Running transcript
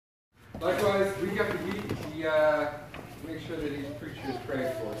Likewise, week after week, we make sure that each preacher is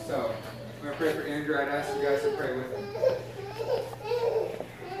prayed for. So, I'm going to pray for Andrew. I'd ask you guys to pray with him.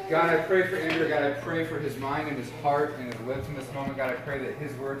 God, I pray for Andrew. God, I pray for his mind and his heart and his lips in this moment. God, I pray that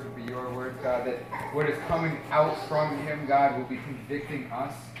his words will be your words. God, that what is coming out from him, God, will be convicting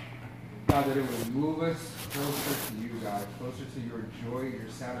us. God, that it would move us closer to you, God, closer to your joy, your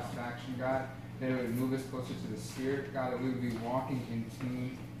satisfaction, God. That it would move us closer to the Spirit, God, that we would be walking in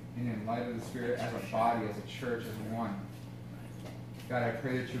tune and in light of the Spirit as a body, as a church, as one. God, I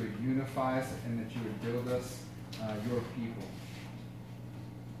pray that you would unify us and that you would build us, your people.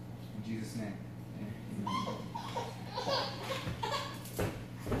 In Jesus' name, amen.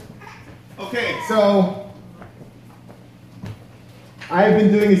 Okay, so I've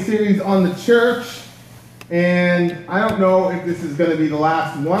been doing a series on the church, and I don't know if this is going to be the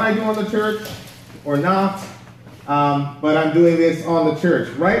last one I do on the church or not, but I'm doing this on the church.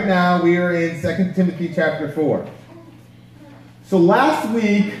 Right now, we are in 2 Timothy chapter 4. So last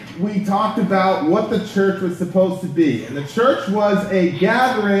week, we talked about what the church was supposed to be. And the church was a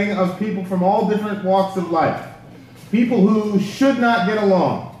gathering of people from all different walks of life. People who should not get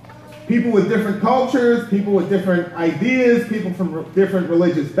along. People with different cultures, people with different ideas, people from different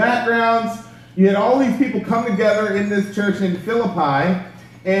religious backgrounds. You had all these people come together in this church in Philippi.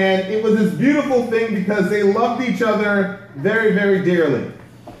 And it was this beautiful thing because they loved each other very, very dearly.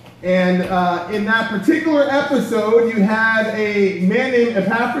 And in that particular episode, you had a man named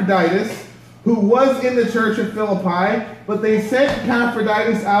Epaphroditus who was in the church of Philippi, but they sent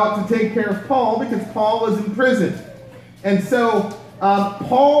Epaphroditus out to take care of Paul because Paul was in prison. And so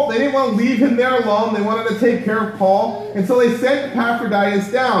Paul, they didn't want to leave him there alone. They wanted to take care of Paul. And so they sent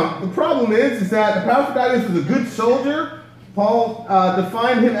Epaphroditus down. The problem is that Epaphroditus was a good soldier. Paul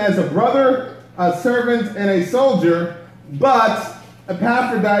defined him as a brother, a servant, and a soldier, but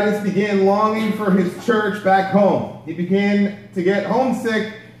Epaphroditus began longing for his church back home. He began to get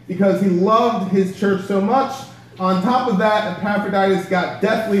homesick because he loved his church so much. On top of that, Epaphroditus got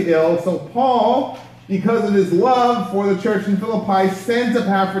deathly ill, so Paul, because of his love for the church in Philippi, sends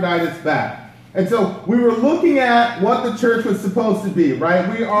Epaphroditus back. And so we were looking at what the church was supposed to be,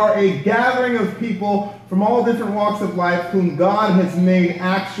 right? We are a gathering of people from all different walks of life whom God has made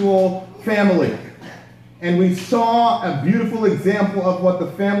actual family. And we saw a beautiful example of what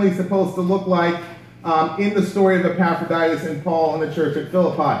the family is supposed to look like in the story of Epaphroditus and Paul in the church at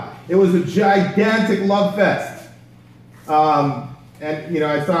Philippi. It was a gigantic love fest. And,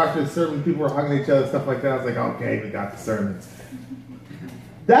 I saw after the sermon, people were hugging each other, stuff like that. I was like, okay, we got the sermon.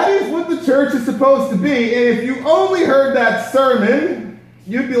 That is what the church is supposed to be. And if you only heard that sermon,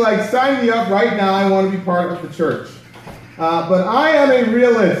 you'd be like, sign me up right now. I want to be part of the church. But I am a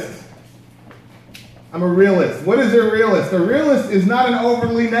realist. I'm a realist. What is a realist? A realist is not an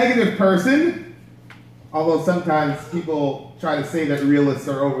overly negative person. Although sometimes people try to say that realists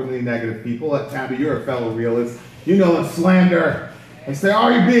are overly negative people. Tabby, you're a fellow realist. You know it's slander. They say, oh,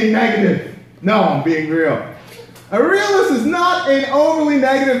 you're being negative. No, I'm being real. A realist is not an overly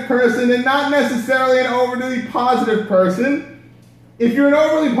negative person and not necessarily an overly positive person. If you're an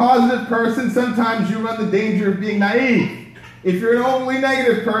overly positive person, sometimes you run the danger of being naive. If you're an overly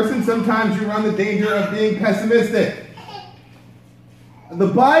negative person, sometimes you run the danger of being pessimistic. The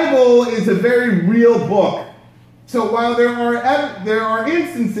Bible is a very real book. So while there are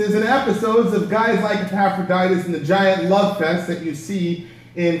instances and episodes of guys like Epaphroditus and the giant love fest that you see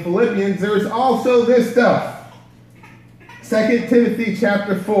in Philippians, there's also this stuff. 2 Timothy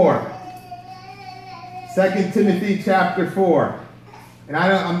chapter 4. 2 Timothy chapter 4. And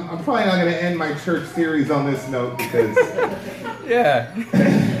I'm probably not going to end my church series on this note because... yeah.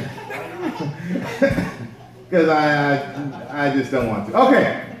 Because I just don't want to.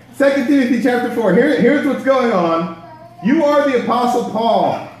 Okay, 2 Timothy chapter 4. Here's what's going on. You are the Apostle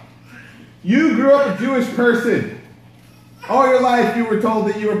Paul. You grew up a Jewish person. All your life you were told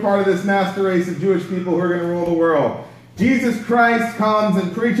that you were part of this master race of Jewish people who are going to rule the world. Jesus Christ comes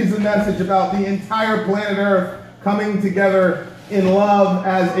and preaches a message about the entire planet Earth coming together in love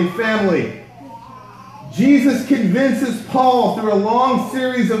as a family. Jesus convinces Paul through a long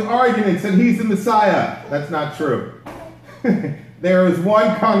series of arguments that he's the Messiah. That's not true. There was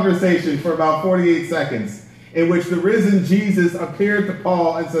one conversation for about 48 seconds in which the risen Jesus appeared to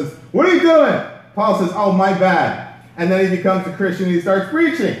Paul and says, what are you doing? Paul says, oh, my bad. And then he becomes a Christian and he starts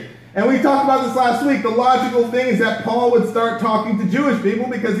preaching. And we talked about this last week. The logical thing is that Paul would start talking to Jewish people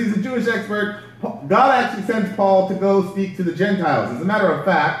because he's a Jewish expert. God actually sends Paul to go speak to the Gentiles. As a matter of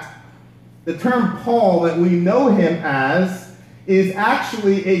fact, the term Paul that we know him as is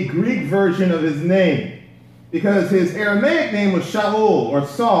actually a Greek version of his name. Because his Aramaic name was Shaul, or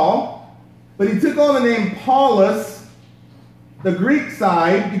Saul, but he took on the name Paulus, the Greek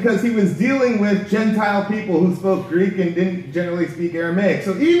side, because he was dealing with Gentile people who spoke Greek and didn't generally speak Aramaic.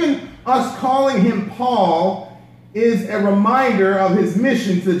 So even us calling him Paul is a reminder of his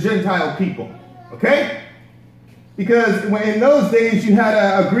mission to the Gentile people. Okay? Because in those days you had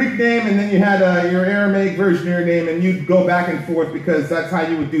a Greek name and then you had your Aramaic version of your name, and you'd go back and forth because that's how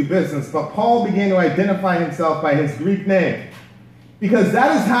you would do business. But Paul began to identify himself by his Greek name, because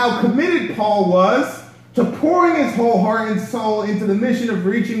that is how committed Paul was to pouring his whole heart and soul into the mission of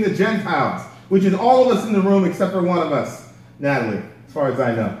reaching the Gentiles, which is all of us in the room except for one of us, Natalie, as far as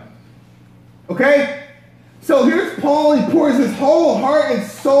I know. Okay? So here's Paul. He pours his whole heart and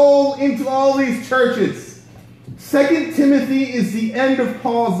soul into all these churches. 2 Timothy is the end of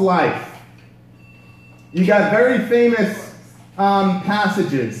Paul's life. You got very famous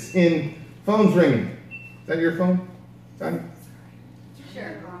passages in phones ringing. Is that your phone? Sorry?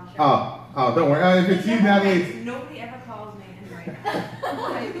 Sure. Oh, don't worry. If it's you, Natalie. Nobody ever calls me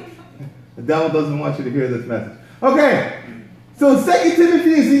anyway. The devil doesn't want you to hear this message. Okay, so 2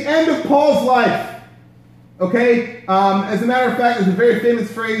 Timothy is the end of Paul's life. Okay, as a matter of fact, there's a very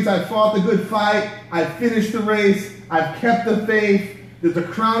famous phrase: I fought the good fight, I finished the race, I've kept the faith, there's a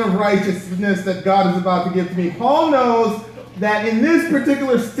crown of righteousness that God is about to give to me. Paul knows that in this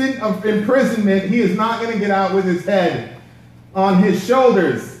particular stint of imprisonment, he is not going to get out with his head on his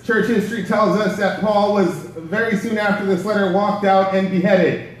shoulders. Church history tells us that Paul was, very soon after this letter, walked out and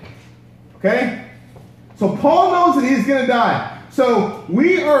beheaded. Okay? So Paul knows that he's going to die. So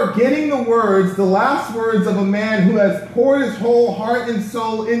we are getting the words, the last words of a man who has poured his whole heart and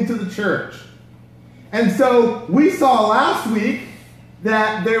soul into the church. And so we saw last week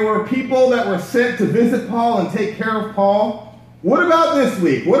that there were people that were sent to visit Paul and take care of Paul. What about this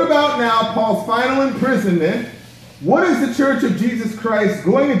week? What about now, Paul's final imprisonment? What is the Church of Jesus Christ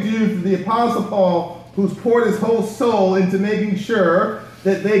going to do for the Apostle Paul, who's poured his whole soul into making sure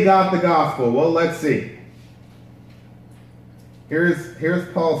that they got the gospel? Well, let's see.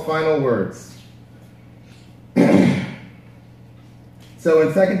 Here's Paul's final words. So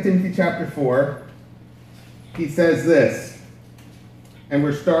in 2 Timothy chapter 4, he says this, and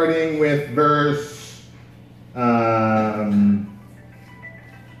we're starting with verse 11.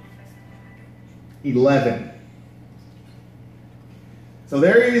 So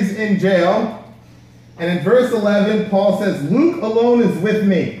there he is in jail, and in verse 11, Paul says, Luke alone is with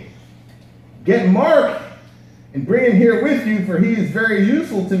me. Get Mark and bring him here with you, for he is very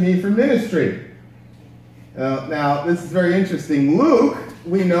useful to me for ministry. Now, this is very interesting. Luke,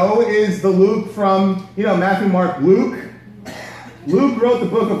 we know, is the Luke from, Matthew, Mark, Luke. Luke wrote the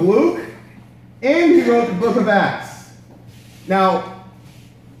book of Luke, and he wrote the book of Acts. Now,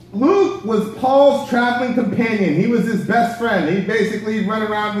 Luke was Paul's traveling companion. He was his best friend. He basically run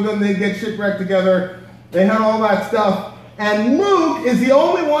around with him. They'd get shipwrecked together. They had all that stuff. And Luke is the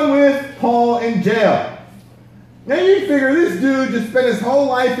only one with Paul in jail. Now you figure this dude just spent his whole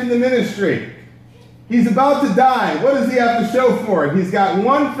life in the ministry. He's about to die. What does he have to show for it? He's got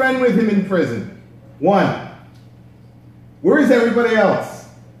one friend with him in prison. One. Where is everybody else?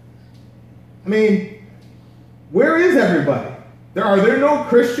 I mean, where is everybody? Are there no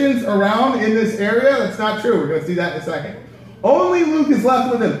Christians around in this area? That's not true. We're going to see that in a second. Only Luke is left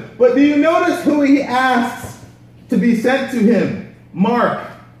with him. But do you notice who he asks to be sent to him? Mark.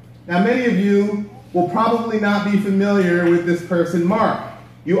 Now many of you will probably not be familiar with this person, Mark.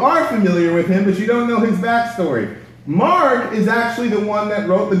 You are familiar with him, but you don't know his backstory. Mark is actually the one that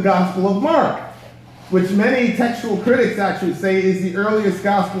wrote the Gospel of Mark, which many textual critics actually say is the earliest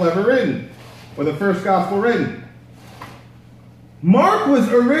gospel ever written, or the first gospel written. Mark was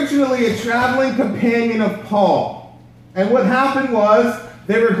originally a traveling companion of Paul. And what happened was,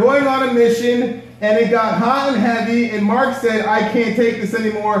 they were going on a mission, and it got hot and heavy, and Mark said, I can't take this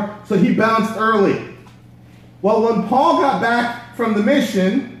anymore, so he bounced early. Well, when Paul got back from the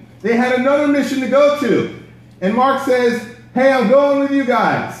mission, they had another mission to go to. And Mark says, hey, I'm going with you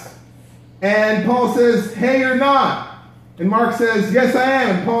guys. And Paul says, hey, you're not. And Mark says, yes, I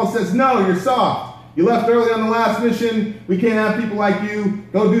am. And Paul says, no, you're soft. You left early on the last mission. We can't have people like you.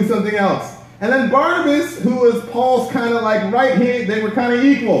 Go do something else. And then Barnabas, who was Paul's kind of like right hand, they were kind of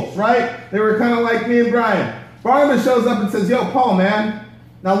equals, right? They were kind of like me and Brian. Barnabas shows up and says, yo, Paul, man.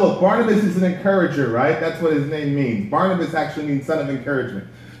 Now look, Barnabas is an encourager, right? That's what his name means. Barnabas actually means son of encouragement.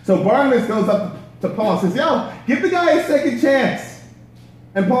 So Barnabas goes up to Paul and says, yo, give the guy a second chance.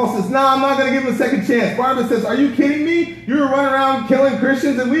 And Paul says, no, I'm not going to give him a second chance. Barnabas says, are you kidding me? You were running around killing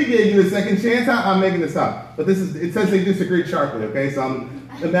Christians and we gave you a second chance? I'm making this up. But it says they disagreed sharply, okay? So I'm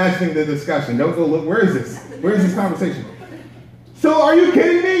imagining the discussion. Don't go look, where is this? Where is this conversation? So are you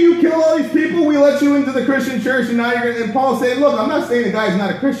kidding me? You kill all these people the Christian church, and now and Paul's saying, look, I'm not saying the guy's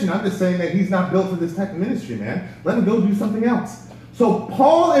not a Christian. I'm just saying that he's not built for this type of ministry, man. Let him go do something else. So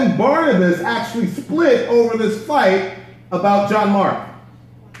Paul and Barnabas actually split over this fight about John Mark.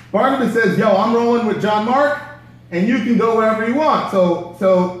 Barnabas says, yo, I'm rolling with John Mark, and you can go wherever you want.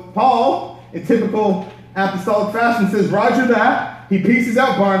 So Paul, in typical apostolic fashion, says, roger that. He pieces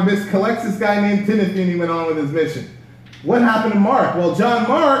out Barnabas, collects this guy named Timothy, and he went on with his mission. What happened to Mark? Well, John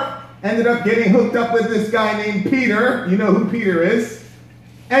Mark ended up getting hooked up with this guy named Peter. You know who Peter is.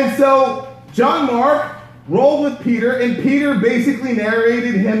 And so John Mark rolled with Peter, and Peter basically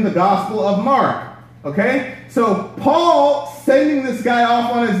narrated him the Gospel of Mark. Okay? So Paul sending this guy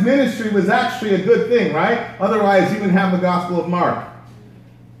off on his ministry was actually a good thing, right? Otherwise, you wouldn't have the Gospel of Mark.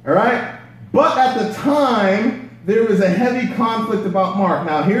 All right? But at the time, there was a heavy conflict about Mark.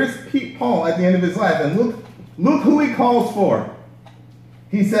 Now, here's Paul at the end of his life, and look who he calls for.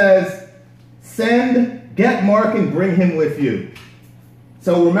 He says, get Mark and bring him with you.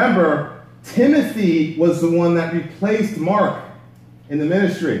 So remember, Timothy was the one that replaced Mark in the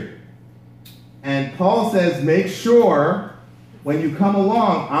ministry. And Paul says, make sure when you come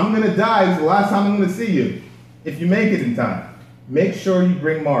along, I'm going to die. This is the last time I'm going to see you. If you make it in time, make sure you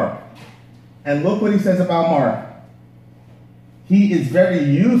bring Mark. And look what he says about Mark. He is very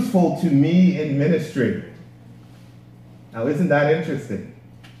useful to me in ministry. Now, isn't that interesting?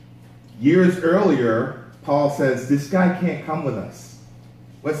 Years earlier, Paul says, this guy can't come with us.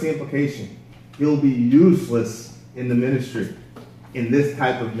 What's the implication? He'll be useless in the ministry, in this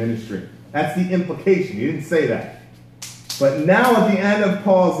type of ministry. That's the implication. He didn't say that. But now at the end of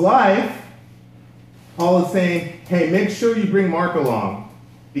Paul's life, Paul is saying, hey, make sure you bring Mark along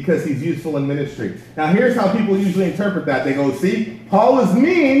because he's useful in ministry. Now, here's how people usually interpret that. They go, see, Paul was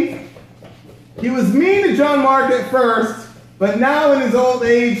mean. He was mean to John Mark at first, but now in his old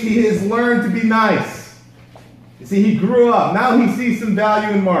age, he has learned to be nice. You see, he grew up. Now he sees some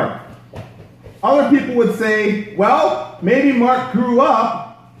value in Mark. Other people would say, well, maybe Mark grew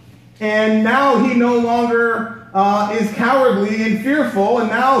up, and now he no longer is cowardly and fearful, and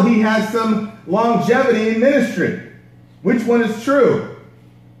now he has some longevity in ministry. Which one is true?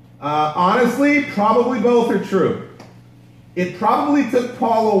 Honestly, probably both are true. It probably took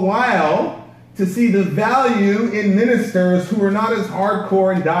Paul a while to see the value in ministers who were not as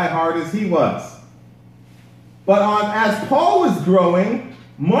hardcore and diehard as he was. But as Paul was growing,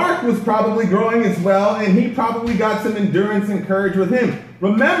 Mark was probably growing as well, and he probably got some endurance and courage with him.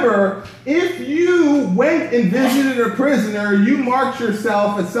 Remember, if you went and visited a prisoner, you marked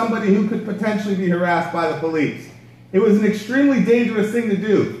yourself as somebody who could potentially be harassed by the police. It was an extremely dangerous thing to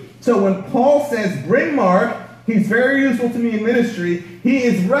do. So when Paul says, bring Mark, he's very useful to me in ministry, he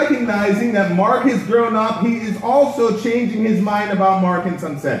is recognizing that Mark has grown up. He is also changing his mind about Mark in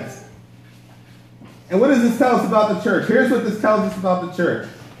some sense. And what does this tell us about the church? Here's what this tells us about the church.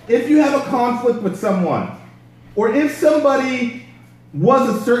 If you have a conflict with someone, or if somebody was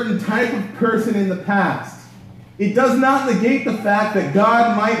a certain type of person in the past, it does not negate the fact that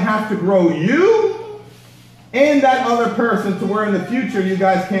God might have to grow you and that other person to where in the future you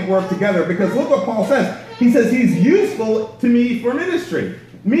guys can't work together. Because look what Paul says. He says he's useful to me for ministry.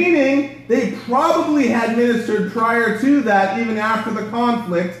 Meaning they probably had ministered prior to that, even after the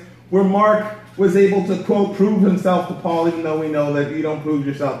conflict, where Mark was able to, quote, prove himself to Paul, even though we know that you don't prove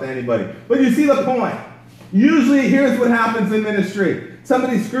yourself to anybody. But you see the point. Usually, here's what happens in ministry.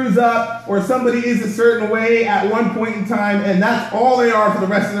 Somebody screws up, or somebody is a certain way at one point in time, and that's all they are for the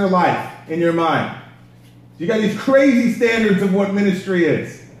rest of their life in your mind. You got these crazy standards of what ministry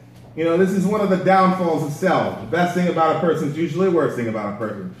is. You know, this is one of the downfalls of self. The best thing about a person is usually the worst thing about a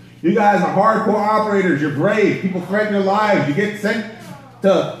person. You guys are hardcore operators. You're brave. People threaten your lives. You get sent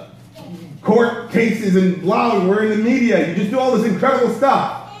to court cases and blah. We're in the media. You just do all this incredible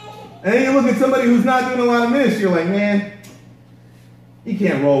stuff. And then you look at somebody who's not doing a lot of ministry. You're like, man, he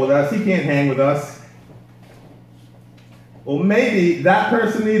can't roll with us. He can't hang with us. Well, maybe that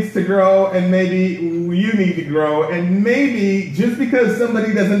person needs to grow, and maybe you need to grow, and maybe just because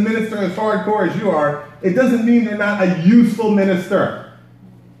somebody doesn't minister as hardcore as you are, it doesn't mean they're not a useful minister.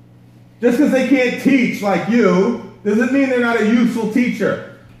 Just because they can't teach like you, doesn't mean they're not a useful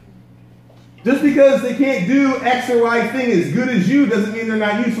teacher. Just because they can't do X or Y thing as good as you, doesn't mean they're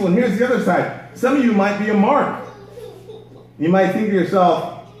not useful. And here's the other side. Some of you might be a Mark. You might think to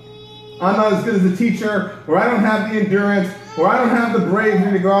yourself, I'm not as good as a teacher, or I don't have the endurance, or I don't have the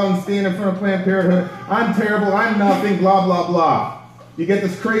bravery to go out and stand in front of Planned Parenthood. I'm terrible, I'm nothing, blah, blah, blah. You get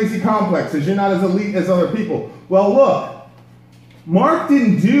this crazy complex because you're not as elite as other people. Well, look, Mark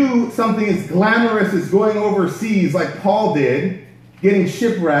didn't do something as glamorous as going overseas like Paul did. getting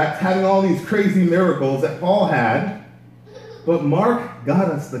shipwrecked, having all these crazy miracles that Paul had. But Mark got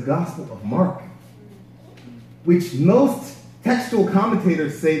us the Gospel of Mark, which most textual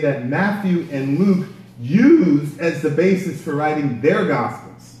commentators say that Matthew and Luke used as the basis for writing their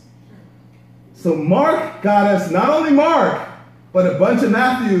Gospels. So Mark got us not only Mark, but a bunch of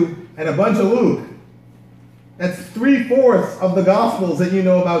Matthew and a bunch of Luke. That's 3/4 of the Gospels that you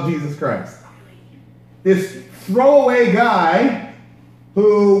know about Jesus Christ. This throwaway guy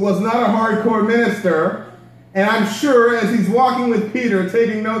who was not a hardcore minister, and I'm sure as he's walking with Peter,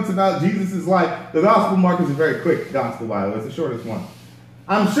 taking notes about Jesus' life, the Gospel of Mark is a very quick Gospel, by the way. It's the shortest one.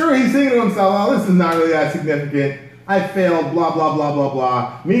 I'm sure he's thinking to himself, oh, this is not really that significant. I failed, blah, blah, blah, blah,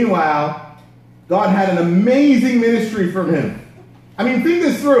 blah. Meanwhile, God had an amazing ministry from him. I mean, think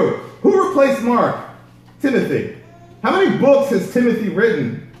this through. Who replaced Mark? Timothy. How many books has Timothy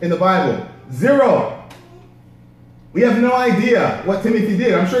written in the Bible? 0. We have no idea what Timothy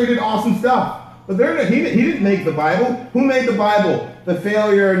did. I'm sure he did awesome stuff. But he didn't make the Bible. Who made the Bible? The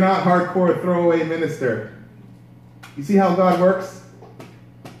failure, not hardcore, throwaway minister. You see how God works?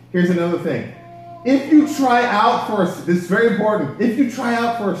 Here's another thing. If you try out for, this is very important, if you try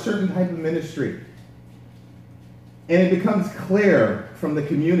out for a certain type of ministry, and it becomes clear from the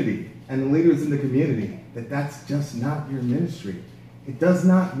community and the leaders in the community that that's just not your ministry, it does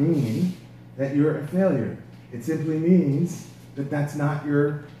not mean that you're a failure. It simply means that that's not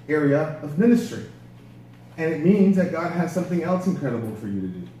your area of ministry. And it means that God has something else incredible for you to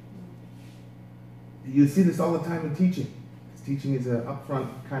do. You see this all the time in teaching. Teaching is an upfront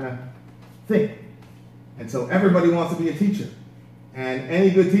kind of thing. And so everybody wants to be a teacher. And any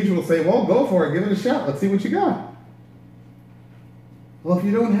good teacher will say, well, go for it. Give it a shot. Let's see what you got. Well, if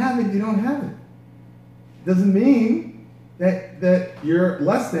you don't have it, you don't have it. It doesn't mean that you're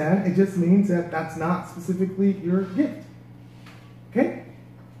less than. It just means that that's not specifically your gift. Okay?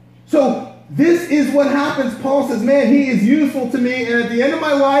 So this is what happens. Paul says, man, he is useful to me. And at the end of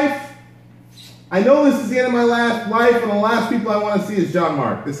my life, I know this is the end of my life, and the last people I want to see is John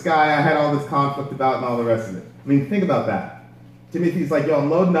Mark. This guy I had all this conflict about and all the rest of it. I mean, think about that. Timothy's like, yo, I'm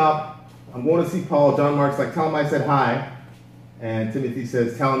loading up. I'm going to see Paul. John Mark's like, tell him I said hi. And Timothy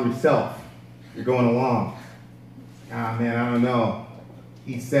says, tell him yourself. You're going along. Ah, man, I don't know.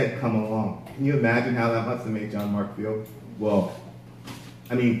 He said, come along. Can you imagine how that must have made John Mark feel? Well,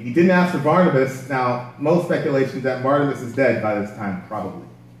 I mean, he didn't ask for Barnabas. Now, most speculation is that Barnabas is dead by this time, probably.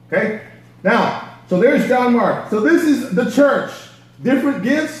 Okay? Now, so there's John Mark. So this is the church. Different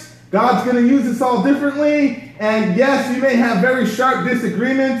gifts. God's going to use us all differently. And yes, you may have very sharp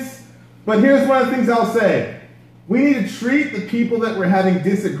disagreements. But here's one of the things I'll say. We need to treat the people that we're having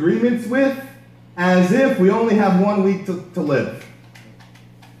disagreements with as if we only have 1 week to live.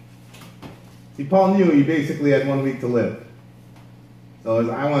 See, Paul knew he basically had 1 week to live.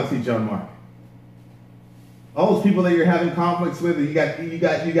 So I want to see John Mark. All those people that you're having conflicts with, you got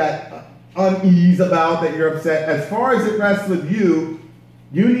unease about, that you're upset, as far as it rests with you,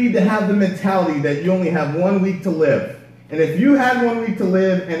 you need to have the mentality that you only have 1 week to live. And if you had 1 week to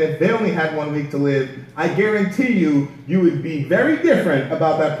live, and if they only had 1 week to live, I guarantee you, you would be very different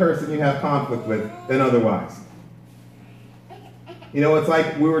about that person you have conflict with than otherwise. You know, it's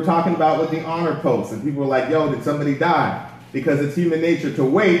like we were talking about with the honor post, and people were like, yo, did somebody die? Because it's human nature to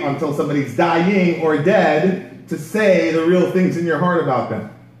wait until somebody's dying or dead to say the real things in your heart about them.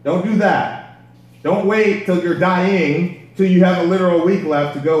 Don't do that. Don't wait till you're dying, till you have a literal week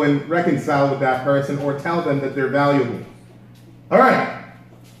left to go and reconcile with that person or tell them that they're valuable. All right.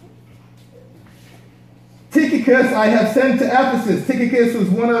 Tychicus I have sent to Ephesus. Tychicus was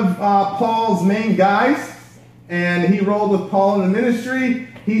one of Paul's main guys, and he rolled with Paul in the ministry.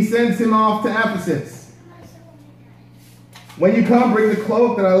 He sends him off to Ephesus. When you come, bring the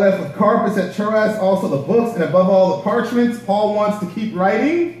cloak that I left with Carpus at Troas, also the books, and above all the parchments. Paul wants to keep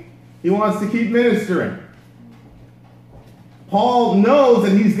writing. He wants to keep ministering. Paul knows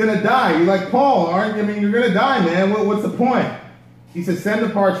that he's going to die. You're like, Paul, aren't you? I mean, you're going to die, man. What's the point? He says, send the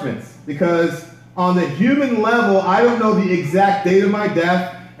parchments. Because on the human level, I don't know the exact date of my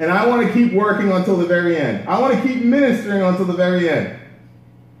death, and I want to keep working until the very end. I want to keep ministering until the very end.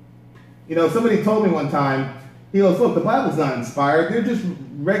 You know, somebody told me one time, he goes, look, the Bible's not inspired. They're just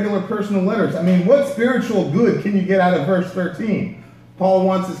regular personal letters. I mean, what spiritual good can you get out of verse 13? Paul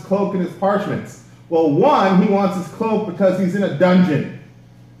wants his cloak and his parchments. Well, one, he wants his cloak because he's in a dungeon,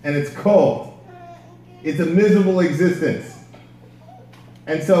 and it's cold. It's a miserable existence.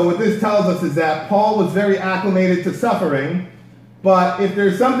 And so what this tells us is that Paul was very acclimated to suffering, but if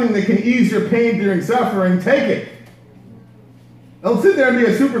there's something that can ease your pain during suffering, take it. Don't sit there and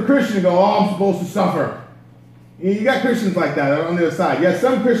be a super Christian and go, oh, I'm supposed to suffer. You got Christians like that on the other side. You have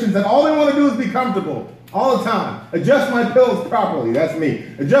some Christians that all they want to do is be comfortable all the time. Adjust my pillows properly. That's me.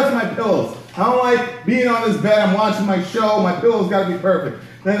 Adjust my pillows. I don't like being on this bed. I'm watching my show. My pillow's got to be perfect.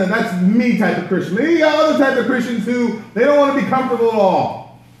 That's me type of Christian. Then you got other type of Christians who, they don't want to be comfortable at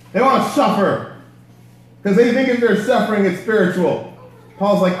all. They want to suffer. Because they think if they're suffering, it's spiritual.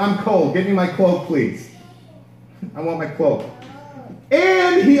 Paul's like, I'm cold. Get me my cloak, please. I want my cloak.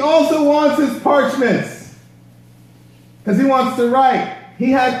 And he also wants his parchments. Because he wants to write.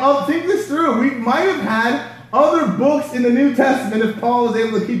 He had, think this through. We might have had other books in the New Testament if Paul was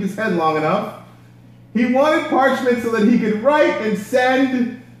able to keep his head long enough. He wanted parchment so that he could write and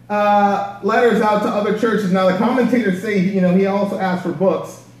send letters out to other churches. Now the commentators say, he also asked for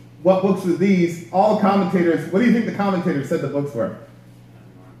books. What books were these? All commentators, what do you think the commentators said the books were?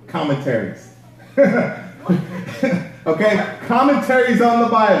 Commentaries. Okay, commentaries on the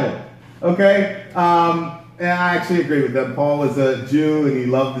Bible. Okay, and I actually agree with them. Paul was a Jew and he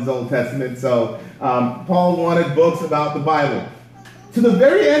loved his Old Testament, so Paul wanted books about the Bible. To the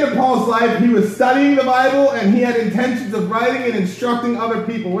very end of Paul's life, he was studying the Bible and he had intentions of writing and instructing other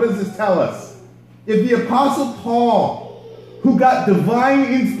people. What does this tell us? If the Apostle Paul, who got divine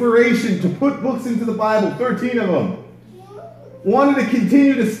inspiration to put books into the Bible, 13 of them, wanted to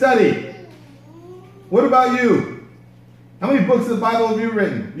continue to study, what about you? How many books of the Bible have you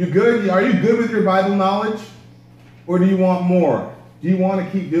written? You good? Are you good with your Bible knowledge? Or do you want more? Do you want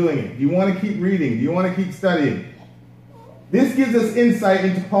to keep doing it? Do you want to keep reading? Do you want to keep studying? This gives us insight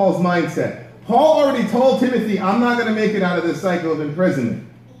into Paul's mindset. Paul already told Timothy, I'm not going to make it out of this cycle of imprisonment.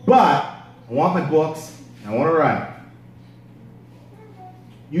 But I want my books. I want to write.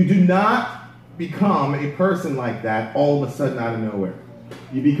 You do not become a person like that all of a sudden out of nowhere.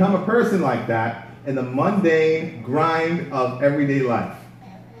 You become a person like that in the mundane grind of everyday life.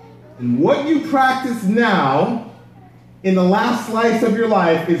 And what you practice now in the last slice of your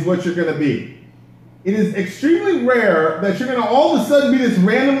life is what you're going to be. It is extremely rare that you're going to all of a sudden be this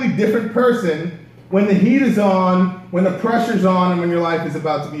randomly different person when the heat is on, when the pressure's on, and when your life is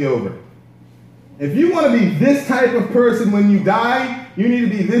about to be over. If you want to be this type of person when you die, you need to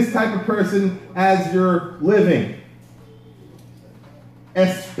be this type of person as you're living.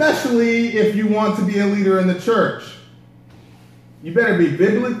 Especially if you want to be a leader in the church. You better be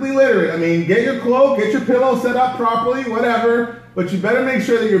biblically literate. I mean, get your cloak, get your pillow set up properly, whatever, but you better make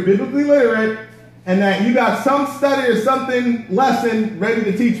sure that you're biblically literate and that you got some study or something, lesson ready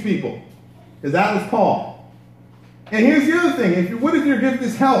to teach people. Because that was Paul. And here's the other thing. What if your gift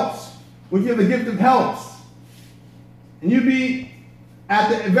is helps? What if you have the gift of helps? And you be,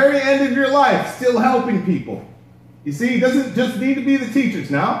 at the very end of your life, still helping people. You see, it doesn't just need to be the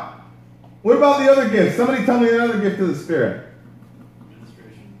teachers now. What about the other gifts? Somebody tell me another gift of the Spirit.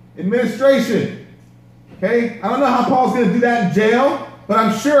 Administration. Okay? I don't know how Paul's going to do that in jail, but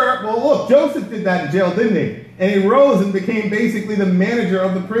I'm sure, well, look, Joseph did that in jail, didn't he? And he rose and became basically the manager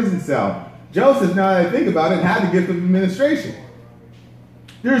of the prison cell. Joseph, now that I think about it, had the gift of administration.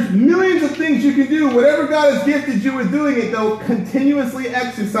 There's millions of things you can do. Whatever God has gifted you with doing it, though, continuously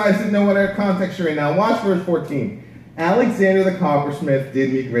exercise it no matter what context you're in. Now, watch verse 14. Alexander the coppersmith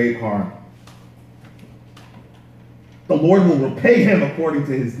did me great harm. The Lord will repay him according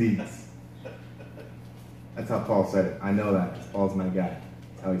to his deeds. That's how Paul said it. I know that. Paul's my guy.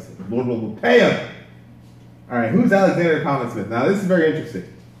 That's how he said it. The Lord will repay him. All right, who's Alexander the coppersmith? Now, this is very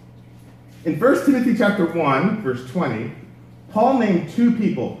interesting. In 1 Timothy chapter 1, verse 20, Paul named two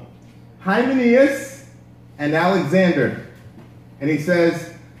people, Hymenaeus and Alexander. And he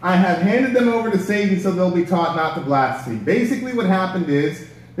says, I have handed them over to Satan so they'll be taught not to blaspheme. Basically what happened is,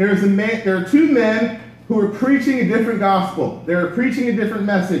 there are two men who were preaching a different gospel. They were preaching a different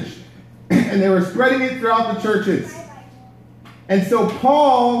message. And they were spreading it throughout the churches. And so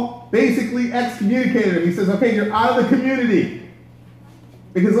Paul basically excommunicated him. He says, okay, you're out of the community.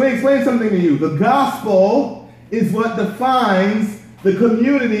 Because let me explain something to you. The gospel is what defines the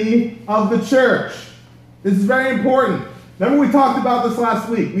community of the church. This is very important. Remember we talked about this last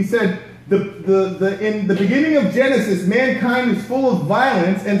week. We said in the beginning of Genesis, mankind is full of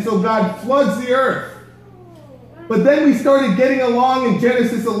violence, and so God floods the earth. But then we started getting along in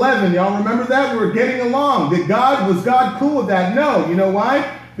Genesis 11. Y'all remember that? We were getting along. Was God cool with that? No. You know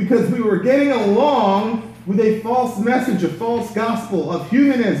why? Because we were getting along with a false message, a false gospel of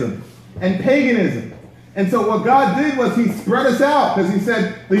humanism and paganism. And so what God did was he spread us out because he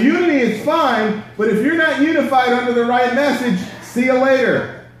said, the unity is fine, but if you're not unified under the right message, see you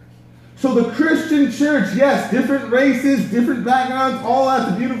later. So the Christian church, yes, different races, different backgrounds, all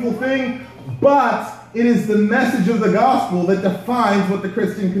that's a beautiful thing, but it is the message of the gospel that defines what the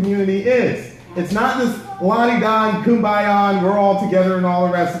Christian community is. It's not this la-di-da, kumbaya, and we're all together and all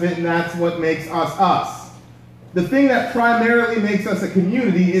the rest of it, and that's what makes us us. The thing that primarily makes us a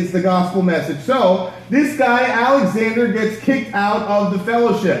community is the gospel message. So, this guy, Alexander, gets kicked out of the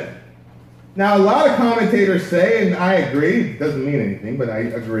fellowship. Now, a lot of commentators say, and I agree, it doesn't mean anything, but I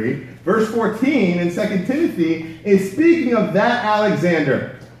agree, verse 14 in 2 Timothy is speaking of that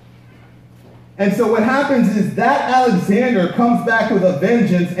Alexander. And so what happens is that Alexander comes back with a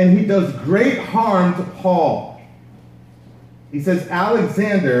vengeance, and he does great harm to Paul. He says,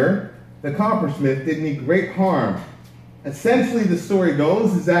 Alexander, the coppersmith, did me great harm. Essentially, the story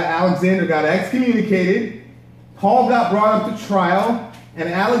goes is that Alexander got excommunicated, Paul got brought up to trial, and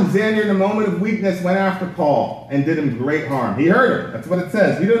Alexander, in a moment of weakness, went after Paul and did him great harm. He hurt him. That's what it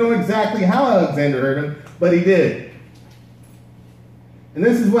says. We don't know exactly how Alexander hurt him, but he did. And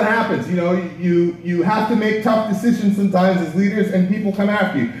this is what happens. You know, you have to make tough decisions sometimes as leaders, and people come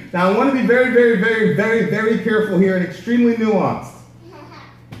after you. Now, I want to be very, very, very, very, very careful here and extremely nuanced.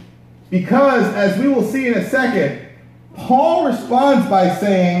 Because, as we will see in a second, Paul responds by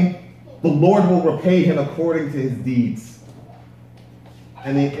saying, the Lord will repay him according to his deeds.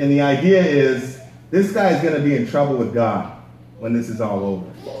 And the idea is, this guy is going to be in trouble with God when this is all over.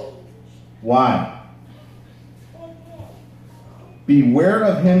 Why? Beware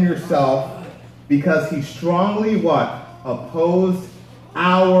of him yourself, because he strongly what? Opposed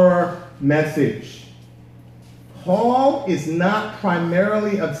our message. Paul is not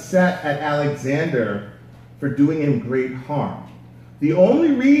primarily upset at Alexander for doing him great harm. The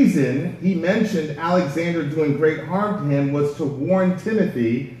only reason he mentioned Alexander doing great harm to him was to warn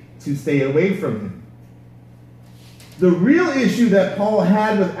Timothy to stay away from him. The real issue that Paul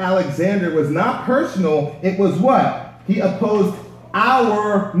had with Alexander was not personal, it was what? He opposed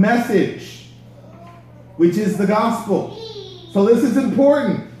our message, which is the gospel. So this is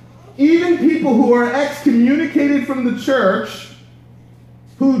important. Even people who are excommunicated from the church,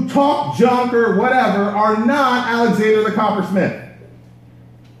 who talk junk or whatever, are not Alexander the coppersmith.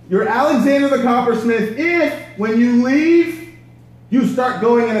 You're Alexander the coppersmith if, when you leave, you start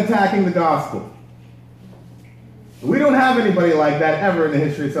going and attacking the gospel. We don't have anybody like that ever in the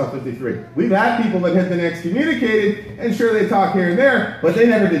history of Cell 53. We've had people that have been excommunicated, and sure, they talk here and there, but they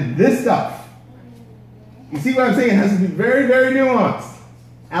never did this stuff. You see what I'm saying? It has to be very, very nuanced.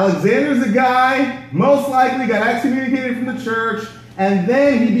 Alexander's a guy, most likely got excommunicated from the church, and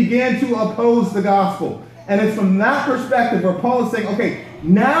then he began to oppose the gospel. And it's from that perspective where Paul is saying, okay,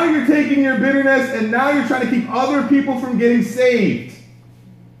 now you're taking your bitterness and now you're trying to keep other people from getting saved.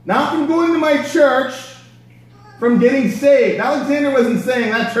 Not from going to my church, from getting saved. Alexander wasn't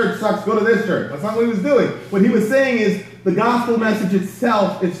saying that church sucks, go to this church. That's not what he was doing. What he was saying is the gospel message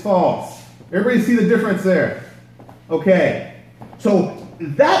itself is false. Everybody see the difference there? Okay. So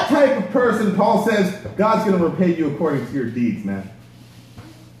that type of person, Paul says, God's going to repay you according to your deeds, man.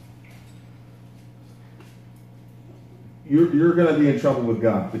 You're going to be in trouble with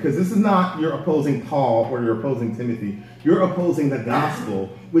God, because this is not you're opposing Paul or you're opposing Timothy. You're opposing the gospel,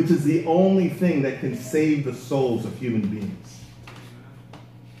 which is the only thing that can save the souls of human beings.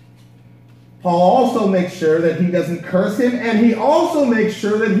 Paul also makes sure that he doesn't curse him, and he also makes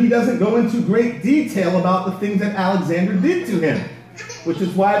sure that he doesn't go into great detail about the things that Alexander did to him, which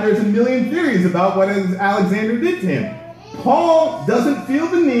is why there's a million theories about what Alexander did to him. Paul doesn't feel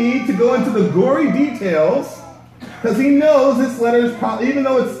the need to go into the gory details, because he knows this letter is probably, even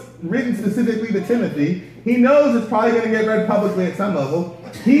though it's written specifically to Timothy, he knows it's probably going to get read publicly at some level.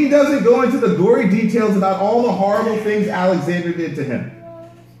 He doesn't go into the gory details about all the horrible things Alexander did to him.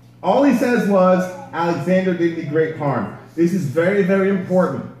 All he says was, Alexander did me great harm. This is very, very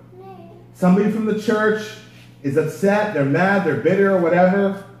important. Somebody from the church is upset, they're mad, they're bitter, or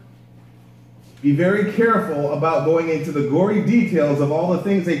whatever. Be very careful about going into the gory details of all the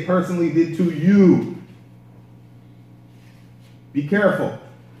things they personally did to you. Be careful.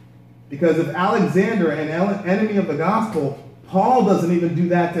 Because if Alexander, an enemy of the gospel, Paul doesn't even do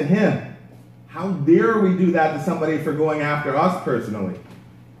that to him. How dare we do that to somebody for going after us personally?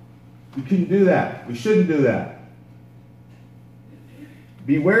 We couldn't do that. We shouldn't do that.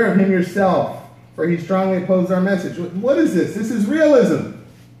 Beware of him yourself, for he strongly opposed our message. What is this? This is realism.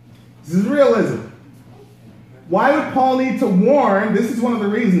 This is realism. Why would Paul need to warn? This is one of the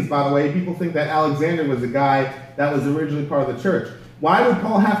reasons, by the way, people think that Alexander was a guy that was originally part of the church. Why would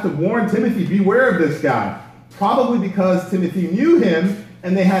Paul have to warn Timothy, beware of this guy? Probably because Timothy knew him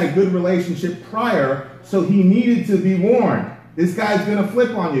and they had a good relationship prior, so he needed to be warned. This guy's going to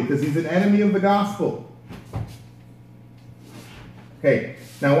flip on you because he's an enemy of the gospel. Okay,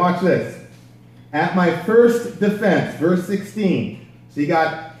 now watch this. At my first defense, verse 16. So you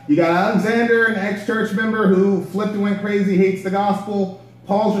got You got Alexander, an ex-church member who flipped and went crazy, hates the gospel.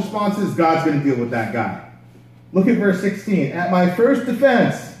 Paul's response is, God's going to deal with that guy. Look at verse 16. At my first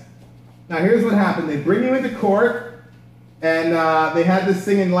defense. Now here's what happened. They bring you into court, and they had this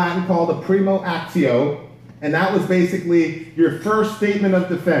thing in Latin called a primo actio, and that was basically your first statement of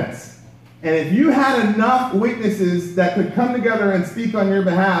defense. And if you had enough witnesses that could come together and speak on your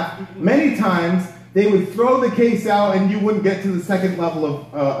behalf, many times they would throw the case out and you wouldn't get to the second level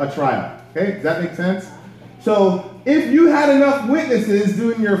of a trial. Okay, does that make sense? So if you had enough witnesses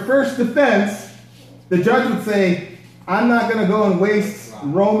doing your first defense, the judge would say, I'm not going to go and waste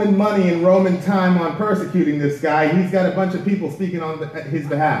Roman money and Roman time on persecuting this guy. He's got a bunch of people speaking on his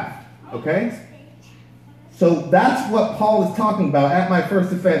behalf. Okay? So that's what Paul is talking about at my first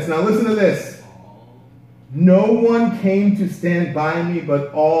defense. Now listen to this. No one came to stand by me,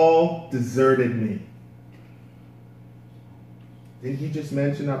 but all deserted me. Didn't he just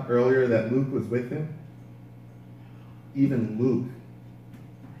mention up earlier that Luke was with him? Even Luke,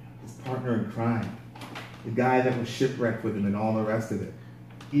 his partner in crime, the guy that was shipwrecked with him and all the rest of it.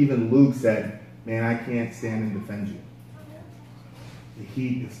 Even Luke said, man, I can't stand and defend you. The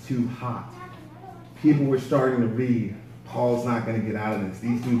heat is too hot. People were starting to read, Paul's not going to get out of this.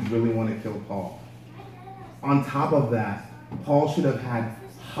 These dudes really want to kill Paul. On top of that, Paul should have had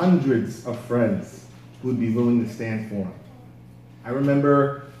hundreds of friends who would be willing to stand for him. I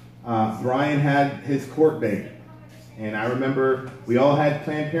remember Brian had his court date. And I remember we all had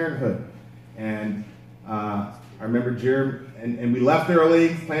Planned Parenthood. And I remember Jeremy, and we left early,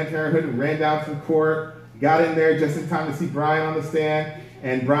 Planned Parenthood, and ran down to the court, got in there just in time to see Brian on the stand.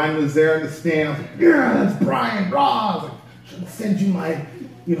 And Brian was there in the stand. I was like, yeah, that's Brian, bro. I was like, should send you my,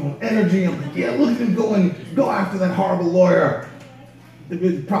 energy. I'm like, yeah, look at him go after that horrible lawyer,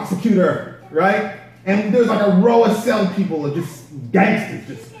 the prosecutor, right? And there's like a row of cell people, just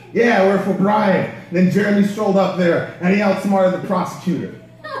gangsters, just, yeah, we're for Brian. And then Jeremy strolled up there, and he outsmarted the prosecutor.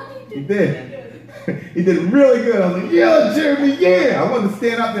 He did. He did really good. I was like, yeah, Jeremy, yeah. I wanted to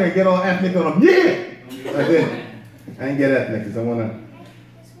stand up there and get all ethnic on him. Yeah. I didn't. I didn't get ethnic because I want to.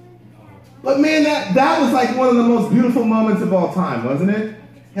 But man, that was like one of the most beautiful moments of all time, wasn't it?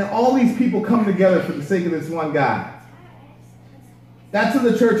 And all these people come together for the sake of this one guy. That's what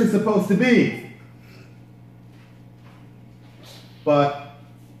the church is supposed to be. But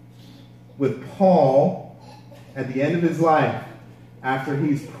with Paul, at the end of his life, after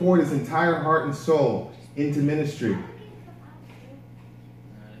he's poured his entire heart and soul into ministry,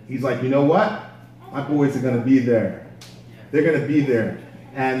 he's like, you know what? My boys are going to be there. They're going to be there.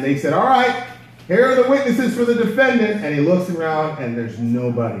 And they said, all right, here are the witnesses for the defendant. And he looks around and there's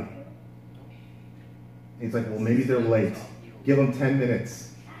nobody. And he's like, well, maybe they're late. Give them 10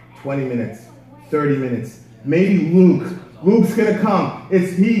 minutes, 20 minutes, 30 minutes. Maybe Luke's going to come.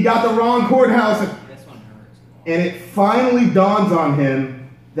 He got the wrong courthouse. And it finally dawns on him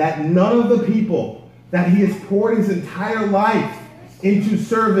that none of the people that he has poured his entire life into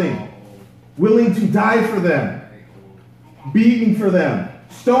serving, willing to die for them, beaten for them,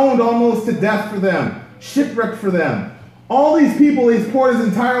 stoned almost to death for them, shipwrecked for them. All these people he's poured his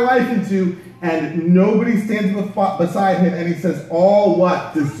entire life into, and nobody stands beside him, and he says, all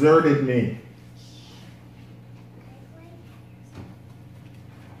what? Deserted me.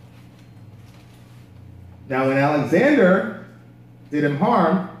 Now, when Alexander did him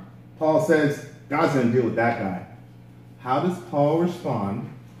harm, Paul says, God's going to deal with that guy. How does Paul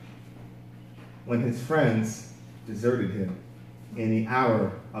respond when his friends deserted him in the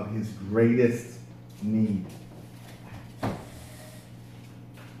hour of his greatest need?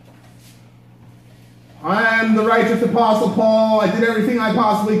 I'm the righteous apostle Paul. I did everything I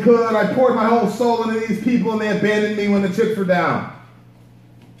possibly could. I poured my whole soul into these people, and they abandoned me when the chips were down.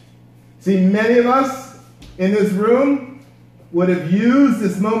 See, many of us in this room would have used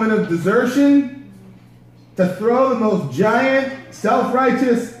this moment of desertion to throw the most giant,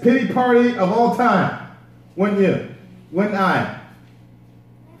 self-righteous pity party of all time. Wouldn't you? Wouldn't I?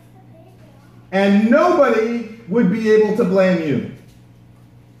 And nobody would be able to blame you.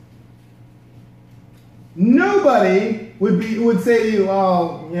 Nobody would say to you,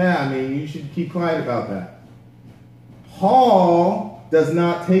 oh, yeah, you should keep quiet about that. Paul does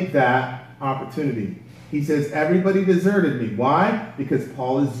not take that opportunity. He says, everybody deserted me. Why? Because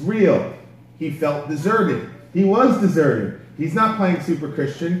Paul is real. He felt deserted. He was deserted. He's not playing super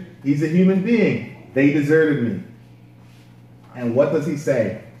Christian. He's a human being. They deserted me. And what does he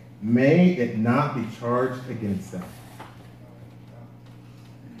say? May it not be charged against them.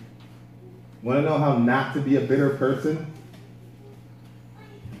 Want to know how not to be a bitter person?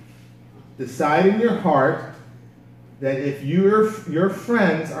 Decide in your heart that if your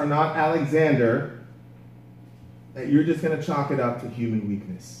friends are not Alexander, that you're just going to chalk it up to human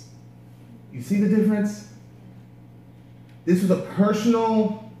weakness. You see the difference? This was a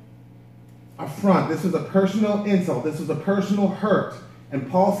personal affront. This was a personal insult. This was a personal hurt. And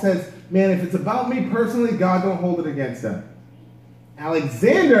Paul says, man, if it's about me personally, God, don't hold it against them.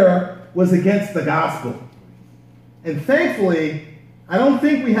 Alexander was against the gospel. And thankfully, I don't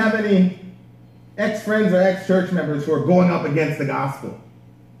think we have any ex-friends or ex-church members who are going up against the gospel.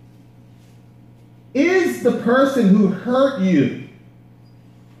 Is the person who hurt you,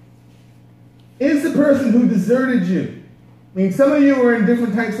 is the person who deserted you? I mean, some of you are in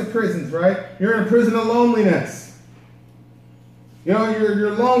different types of prisons, right? You're in a prison of loneliness. You know,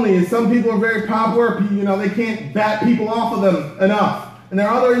 you're lonely. Some people are very popular. You know, they can't bat people off of them enough. And there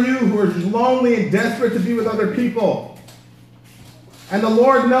are other you who are just lonely and desperate to be with other people. And the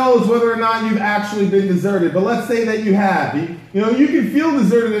Lord knows whether or not you've actually been deserted. But let's say that you have. You know, you can feel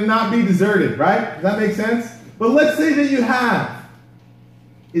deserted and not be deserted, right? Does that make sense? But let's say that you have.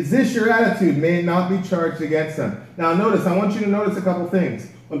 Is this your attitude? May it not be charged against them. Now notice, I want you to notice a couple things.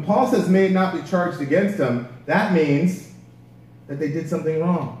 When Paul says may it not be charged against them, that means that they did something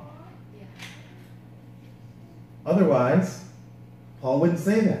wrong. Otherwise, Paul wouldn't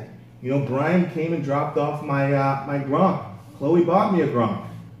say that. You know, Brian came and dropped off my Gronk. Chloe bought me a Gronk.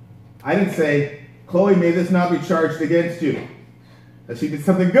 I didn't say, Chloe, may this not be charged against you. That she did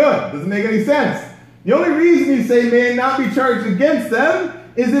something good. Doesn't make any sense. The only reason you say may it not be charged against them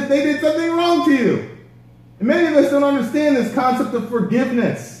is if they did something wrong to you. And many of us don't understand this concept of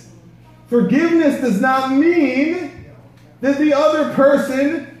forgiveness. Forgiveness does not mean that the other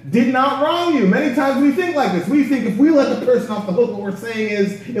person did not wrong you. Many times we think like this. We think if we let the person off the hook, what we're saying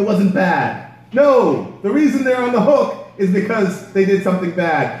is it wasn't bad. No, the reason they're on the hook is because they did something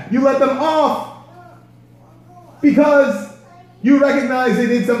bad. You let them off because you recognize they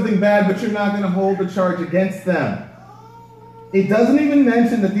did something bad, but you're not going to hold the charge against them. It doesn't even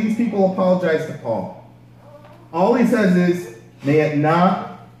mention that these people apologized to Paul. All he says is, may it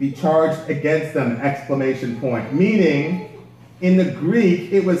not be charged against them, exclamation point. Meaning, in the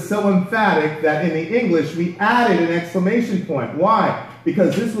Greek, it was so emphatic that in the English, we added an exclamation point. Why?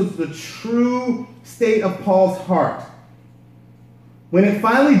 Because this was the true state of Paul's heart. When it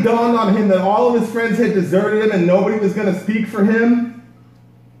finally dawned on him that all of his friends had deserted him and nobody was going to speak for him,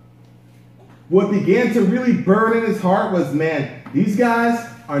 what began to really burn in his heart was, man, these guys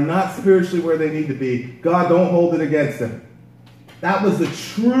are not spiritually where they need to be. God, don't hold it against them. That was the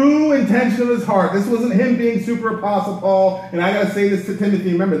true intention of his heart. This wasn't him being super Apostle Paul, and I got to say this to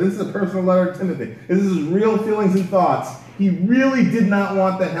Timothy. Remember, this is a personal letter to Timothy. This is his real feelings and thoughts. He really did not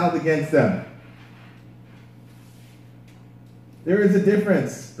want that held against them. There is a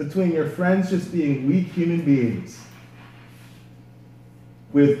difference between your friends just being weak human beings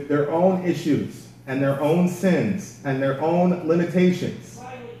with their own issues and their own sins and their own limitations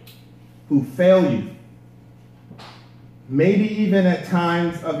who fail you. Maybe even at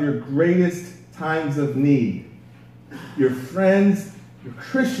times of your greatest times of need. Your friends, your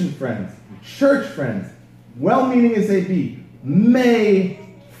Christian friends, your church friends, well-meaning as they be, may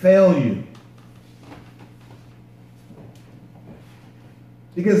fail you.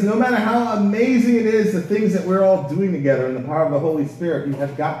 Because no matter how amazing it is, the things that we're all doing together in the power of the Holy Spirit, you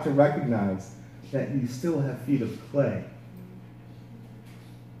have got to recognize that you still have feet of clay.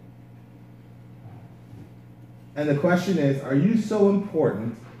 And the question is, are you so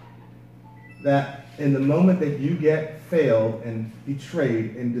important that in the moment that you get failed and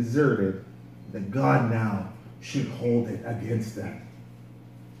betrayed and deserted, that God now should hold it against them?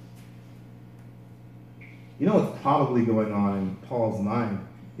 You know what's probably going on in Paul's mind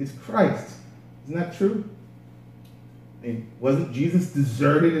is Christ. Isn't that true? I mean, wasn't Jesus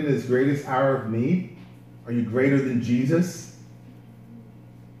deserted in his greatest hour of need? Are you greater than Jesus?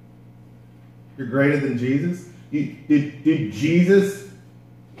 You're greater than Jesus? Did Jesus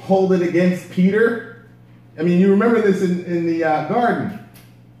hold it against Peter? I mean, you remember this in the garden.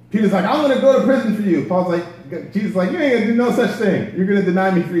 Peter's like, I'm going to go to prison for you. Paul's like, Jesus is like, you ain't going to do no such thing. You're going to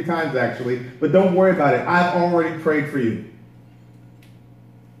deny me 3 times, actually. But don't worry about it. I've already prayed for you.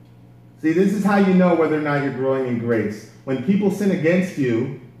 See, this is how you know whether or not you're growing in grace. When people sin against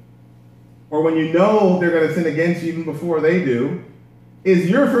you, or when you know they're going to sin against you even before they do, is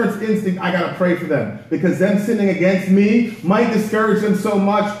your first instinct, I got to pray for them. Because them sinning against me might discourage them so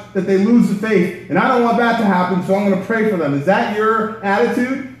much that they lose the faith. And I don't want that to happen, so I'm going to pray for them. Is that your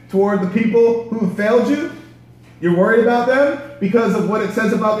attitude toward the people who have failed you? You're worried about them because of what it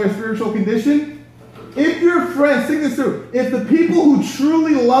says about their spiritual condition? If your friends, think this through, if the people who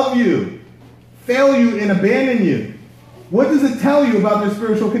truly love you fail you and abandon you, What does it tell you about their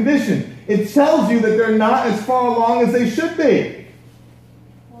spiritual condition? It tells you that they're not as far along as they should be.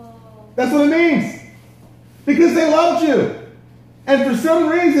 That's what it means. Because they loved you. And for some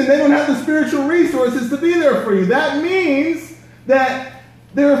reason, they don't have the spiritual resources to be there for you. That means that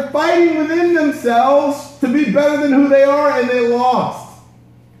they're fighting within themselves to be better than who they are, and they lost.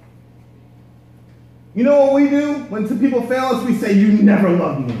 You know what we do? When some people fail us, we say, you never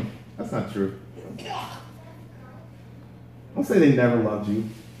loved me. That's not true. Don't say they never loved you.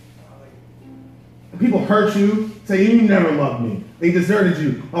 When people hurt you, say, you never loved me. They deserted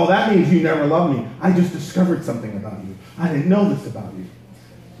you. Oh, that means you never loved me. I just discovered something about you. I didn't know this about you.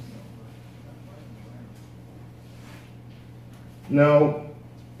 No,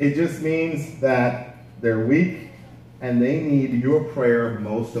 it just means that they're weak and they need your prayer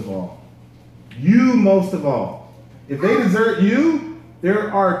most of all. You most of all. If they desert you,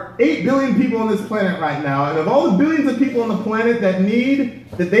 there are 8 billion people on this planet right now, and of all the billions of people on the planet that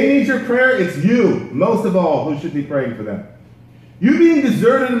they need your prayer, it's you most of all who should be praying for them. You being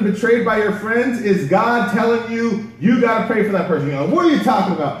deserted and betrayed by your friends is God telling you, you got to pray for that person. You know, what are you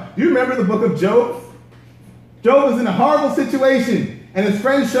talking about? Do you remember the book of Job? Job was in a horrible situation, and his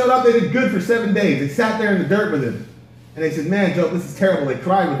friends showed up. They did good for 7 days. They sat there in the dirt with him. And they said, man, Job, this is terrible. They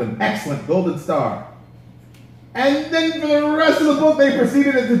cried with him. Excellent, golden star. And then for the rest of the book, they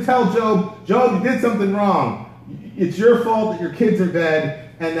proceeded to tell Job, Job, you did something wrong. It's your fault that your kids are dead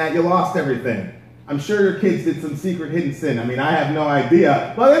and that you lost everything. I'm sure your kids did some secret hidden sin. I mean, I have no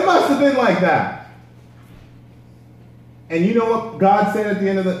idea, but it must have been like that. And you know what God said at the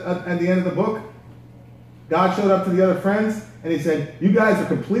end of the book? God showed up to the other friends and he said, you guys are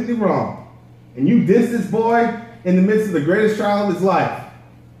completely wrong. And you dissed this boy in the midst of the greatest trial of his life.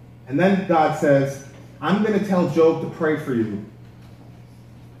 And then God says, I'm going to tell Job to pray for you.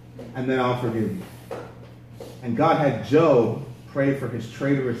 And then I'll forgive you. And God had Job pray for his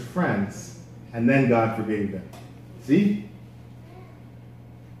traitorous friends. And then God forgave them. See?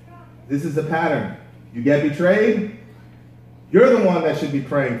 This is the pattern. You get betrayed, you're the one that should be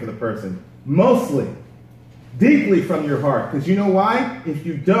praying for the person. Mostly. Deeply from your heart. Because you know why? If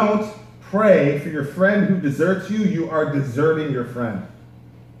you don't pray for your friend who deserts you, you are deserting your friend.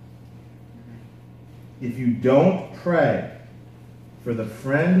 If you don't pray for the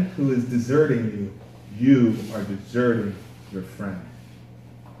friend who is deserting you, you are deserting your friend.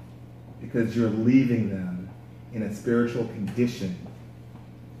 Because you're leaving them in a spiritual condition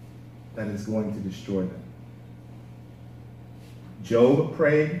that is going to destroy them. Job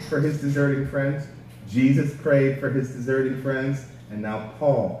prayed for his deserting friends. Jesus prayed for his deserting friends. And now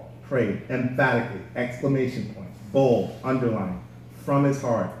Paul prayed emphatically, exclamation point, bold, underline, from his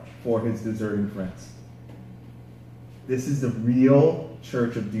heart for his deserting friends. This is the real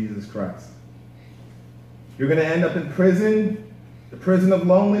church of Jesus Christ. You're going to end up in prison, the prison of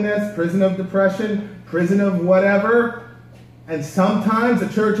loneliness, prison of depression, prison of whatever. And sometimes the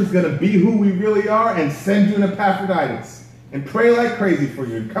church is going to be who we really are and send you an Epaphroditus and pray like crazy for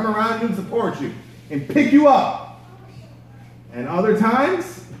you and come around you and support you and pick you up. And other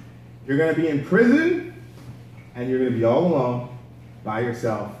times, you're going to be in prison and you're going to be all alone by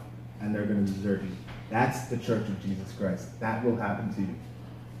yourself and they're going to desert you. That's the church of Jesus Christ. That will happen to you.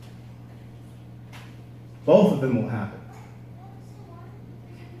 Both of them will happen.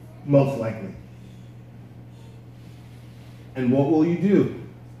 Most likely. And what will you do?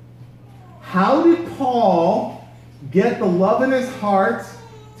 How did Paul get the love in his heart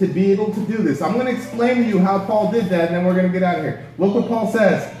to be able to do this? I'm going to explain to you how Paul did that, and then we're going to get out of here. Look what Paul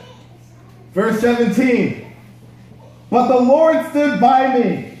says. Verse 17. But the Lord stood by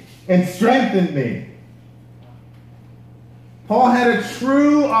me and strengthened me. Paul had a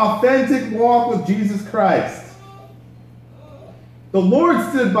true, authentic walk with Jesus Christ. The Lord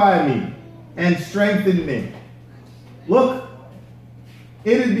stood by me and strengthened me. Look,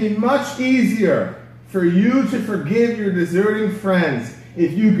 it would be much easier for you to forgive your deserting friends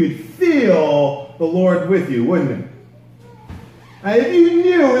if you could feel the Lord with you, wouldn't it? And if you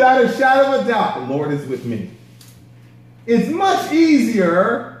knew without a shadow of a doubt, the Lord is with me. It's much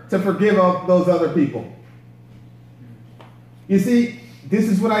easier to forgive those other people. You see, this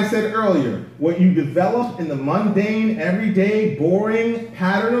is what I said earlier. What you develop in the mundane, everyday, boring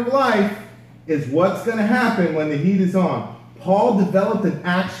pattern of life is what's going to happen when the heat is on. Paul developed an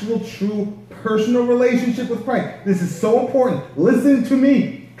actual, true, personal relationship with Christ. This is so important. Listen to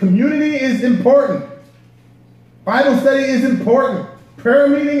me. Community is important. Bible study is important. Prayer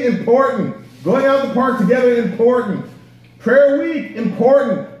meeting, important. Going out to the park together, important. Prayer week,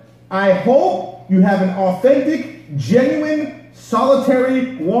 important. I hope you have an authentic, genuine,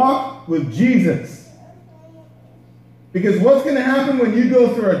 solitary walk with Jesus. Because what's going to happen when you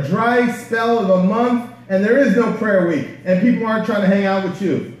go through a dry spell of a month and there is no prayer week and people aren't trying to hang out with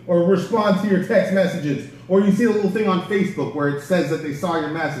you or respond to your text messages, or you see a little thing on Facebook where it says that they saw your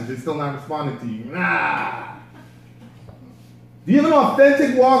message and still not responding to you? Nah. Do you have an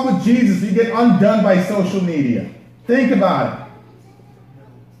authentic walk with Jesus? You get undone by social media. Think about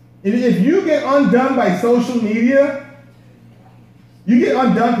it. If you get undone by social media, you get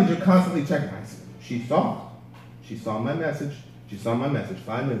undone because you're constantly checking. She saw my message. She saw my message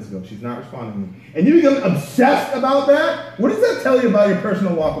 5 minutes ago. She's not responding to me. And you become obsessed about that? What does that tell you about your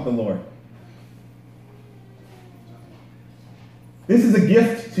personal walk with the Lord? This is a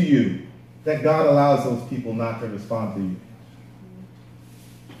gift to you that God allows those people not to respond to you.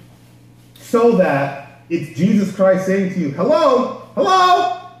 So that it's Jesus Christ saying to you, hello,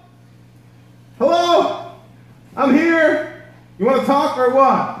 hello, hello, I'm here. You want to talk or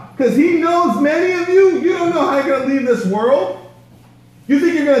what? Because he knows many of you, you don't know how you're going to leave this world. You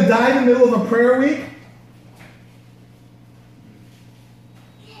think you're going to die in the middle of a prayer week?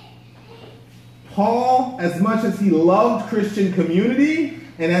 Paul, as much as he loved Christian community,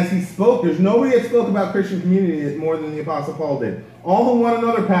 and as he spoke, there's nobody that spoke about Christian community more than the Apostle Paul did. All the one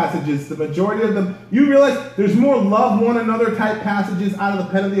another passages, the majority of them, you realize there's more love one another type passages out of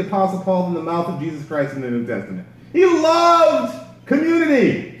the pen of the Apostle Paul than the mouth of Jesus Christ in the New Testament. He loved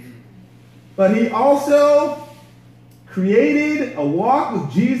community. But he also created a walk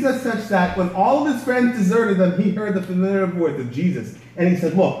with Jesus such that when all of his friends deserted him, he heard the familiar voice of Jesus. And he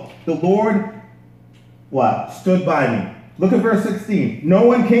said, look, the Lord, what? Stood by me. Look at verse 16. No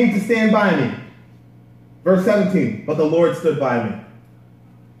one came to stand by me. Verse 17. But the Lord stood by me.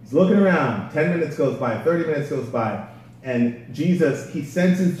 He's looking around. 10 minutes goes by. 30 minutes goes by. And Jesus, he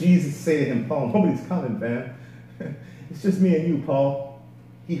senses Jesus say to him, Paul, nobody's coming, man. It's just me and you, Paul.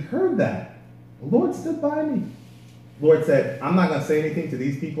 He heard that. The Lord stood by me. The Lord said, I'm not going to say anything to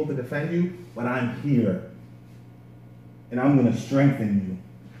these people to defend you, but I'm here. And I'm going to strengthen you.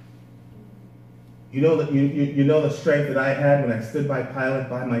 You know the strength that I had when I stood by Pilate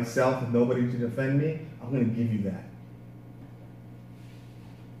by myself with nobody to defend me? I'm going to give you that.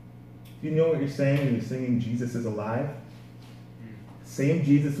 Do you know what you're saying when you're singing Jesus is alive? Same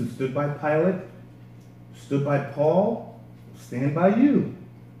Jesus who stood by Pilate, who stood by Paul, will stand by you.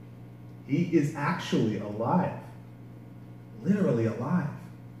 He is actually alive. Literally alive.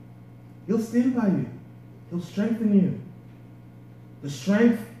 He'll stand by you. He'll strengthen you. The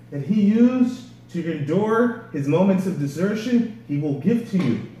strength that he used to endure his moments of desertion, he will give to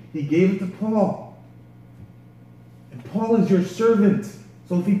you. He gave it to Paul. And Paul is your servant.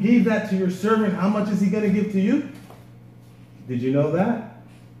 So if he gave that to your servant, how much is he going to give to you? Did you know that?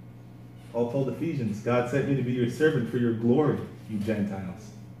 Paul told Ephesians, God sent me to be your servant for your glory, you Gentiles.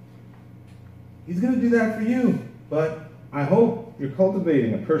 He's going to do that for you. But I hope you're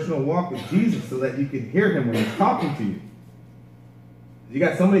cultivating a personal walk with Jesus so that you can hear him when he's talking to you. You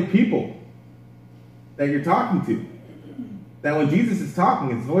got so many people that you're talking to that when Jesus is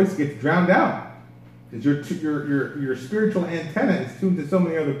talking, his voice gets drowned out because your spiritual antenna is tuned to so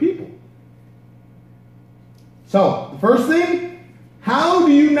many other people. So, the first thing, how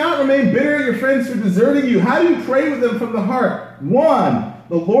do you not remain bitter at your friends for deserting you? How do you pray with them from the heart? 1,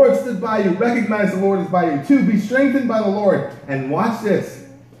 the Lord stood by you. Recognize the Lord is by you. 2, be strengthened by the Lord. And watch this.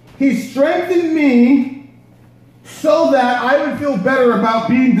 He strengthened me so that I would feel better about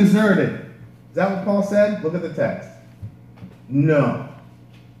being deserted. Is that what Paul said? Look at the text. No.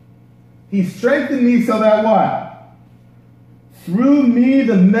 He strengthened me so that what? Through me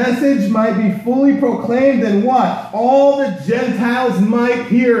the message might be fully proclaimed, and what? All the Gentiles might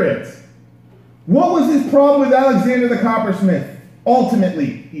hear it. What was his problem with Alexander the coppersmith? Ultimately,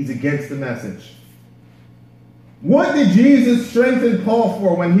 he's against the message. What did Jesus strengthen Paul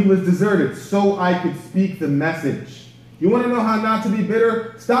for when he was deserted? So I could speak the message. You want to know how not to be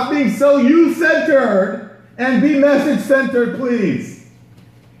bitter? Stop being so you-centered and be message-centered, please.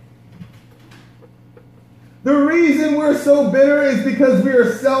 The reason we're so bitter is because we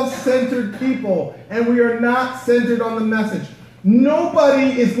are self-centered people and we are not centered on the message.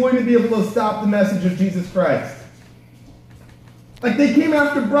 Nobody is going to be able to stop the message of Jesus Christ. Like they came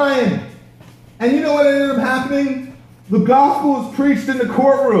after Brian. And you know what ended up happening? The gospel was preached in the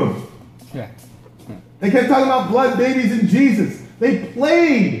courtroom. Yeah. They kept talking about blood babies and Jesus. They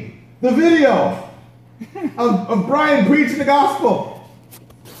played the video of Brian preaching the gospel.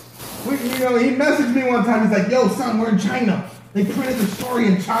 He messaged me one time. He's like, yo, son, we're in China. They printed the story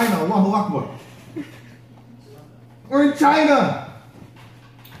in China. Allahu Akbar. We're in China.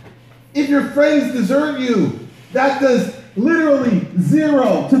 If your friends desert you, that does literally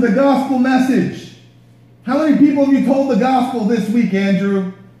 0 to the gospel message. How many people have you told the gospel this week,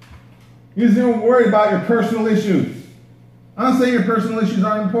 Andrew? You just don't worry about your personal issues. I'm not saying your personal issues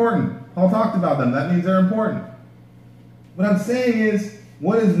aren't important. Paul talked about them. That means they're important. What I'm saying is,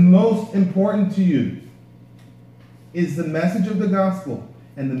 what is most important to you is the message of the gospel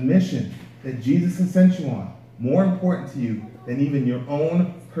and the mission that Jesus has sent you on more important to you than even your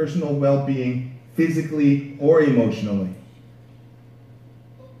own personal well-being, physically or emotionally.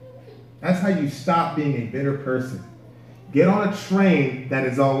 That's how you stop being a bitter person. Get on a train that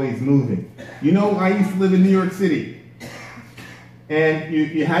is always moving. You know, I used to live in New York City. And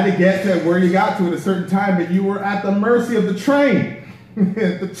you had to get to where you got to at a certain time, but you were at the mercy of the train.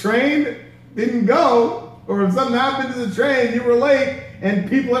 If the train didn't go, or if something happened to the train, you were late, and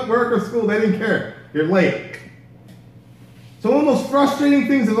people at work or school, they didn't care. You're late. So one of the most frustrating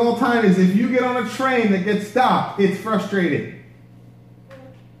things of all time is if you get on a train that gets stopped, it's frustrating.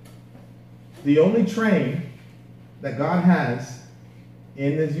 The only train that God has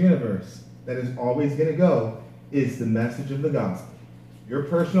in this universe that is always going to go is the message of the gospel. Your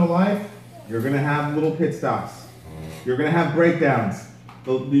personal life, you're going to have little pit stops. You're going to have breakdowns.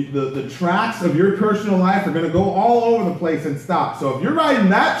 The tracks of your personal life are going to go all over the place and stop. So if you're riding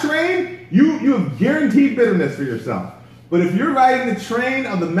that train, you have guaranteed bitterness for yourself. But if you're riding the train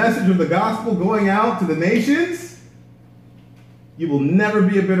of the message of the gospel going out to the nations, you will never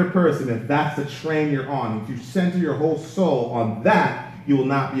be a bitter person if that's the train you're on. If you center your whole soul on that, you will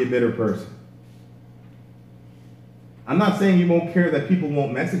not be a bitter person. I'm not saying you won't care that people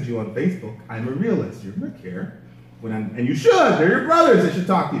won't message you on Facebook. I'm a realist. You're going to care. And you should. They're your brothers that should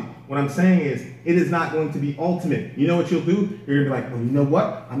talk to you. What I'm saying is, it is not going to be ultimate. You know what you'll do? You're going to be like, well, you know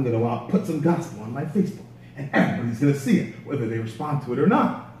what? I'm going to put some gospel on my Facebook. And everybody's going to see it, whether they respond to it or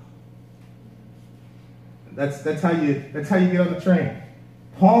not. That's how you get on the train.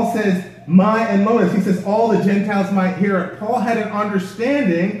 Paul says, and motives. He says, all the Gentiles might hear it. Paul had an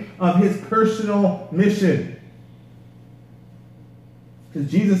understanding of his personal mission. Because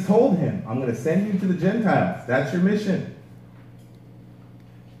Jesus told him, I'm going to send you to the Gentiles. That's your mission.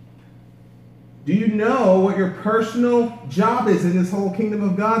 Do you know what your personal job is in this whole kingdom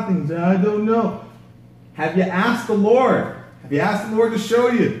of God thing? I don't know. Have you asked the Lord? Have you asked the Lord to show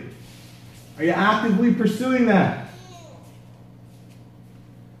you? Are you actively pursuing that?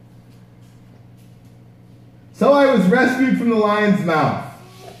 So I was rescued from the lion's mouth.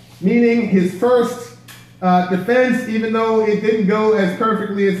 Meaning his first defense, even though it didn't go as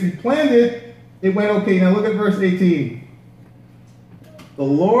perfectly as he planned it, it went okay. Now look at verse 18. The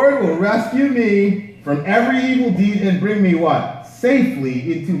Lord will rescue me from every evil deed and bring me what?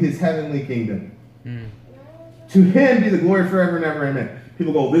 Safely into his heavenly kingdom. To him be the glory forever and ever. Amen.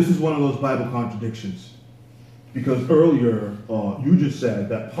 People go, this is one of those Bible contradictions. Because earlier, you just said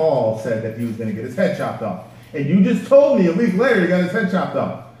that Paul said that he was going to get his head chopped off. And you just told me a week later he got his head chopped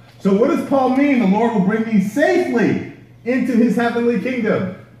off. So what does Paul mean? The Lord will bring me safely into his heavenly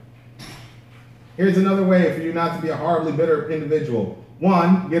kingdom. Here's another way for you not to be a horribly bitter individual.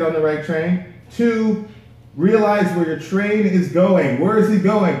 1, get on the right train. 2, realize where your train is going. Where is he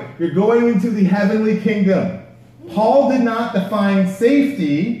going? You're going into the heavenly kingdom. Paul did not define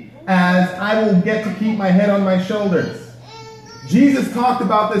safety as I will get to keep my head on my shoulders. Jesus talked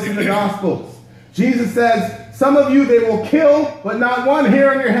about this in the Gospels. Jesus says, some of you they will kill, but not one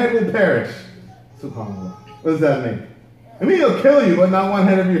hair on your head will perish. SubhanAllah. What does that mean? I mean, they'll kill you, but not one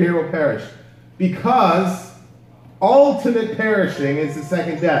head of your hair will perish. Because ultimate perishing is the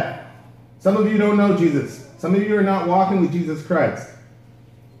second death. Some of you don't know Jesus. Some of you are not walking with Jesus Christ.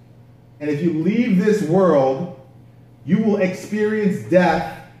 And if you leave this world, you will experience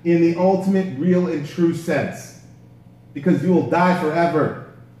death in the ultimate, real, and true sense. Because you will die forever.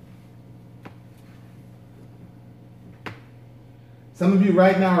 Some of you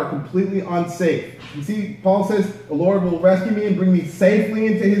right now are completely unsafe. You see, Paul says, the Lord will rescue me and bring me safely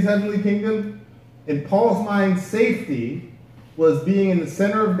into his heavenly kingdom. In Paul's mind, safety was being in the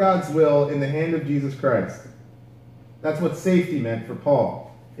center of God's will in the hand of Jesus Christ. That's what safety meant for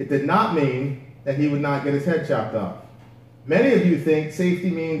Paul. It did not mean that he would not get his head chopped off. Many of you think safety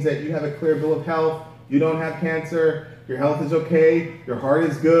means that you have a clear bill of health, you don't have cancer, your health is okay, your heart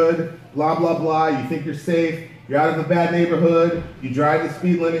is good, blah, blah, blah. You think you're safe. You're out of a bad neighborhood. You drive the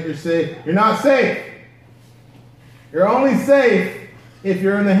speed limit. You're safe. You're not safe. You're only safe if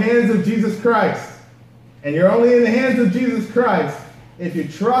you're in the hands of Jesus Christ. And you're only in the hands of Jesus Christ if you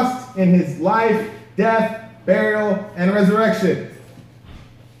trust in his life, death, burial, and resurrection.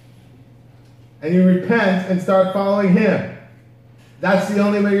 And you repent and start following him. That's the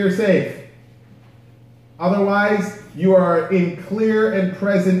only way you're safe. Otherwise, you are in clear and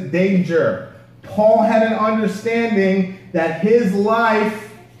present danger. Paul had an understanding that his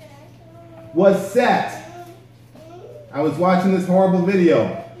life was set. I was watching this horrible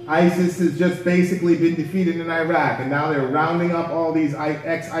video. ISIS has just basically been defeated in Iraq, and now they're rounding up all these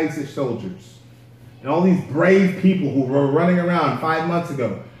ex-ISIS soldiers. And all these brave people who were running around 5 months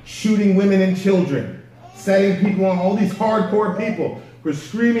ago, shooting women and children, setting people on, all these hardcore people who are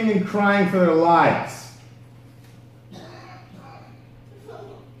screaming and crying for their lives.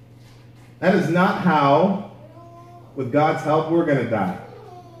 That is not how, with God's help, we're going to die.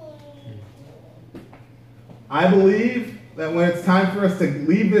 I believe that when it's time for us to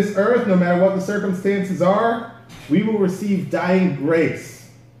leave this earth, no matter what the circumstances are, we will receive dying grace.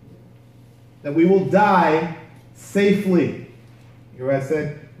 That we will die safely. You hear what I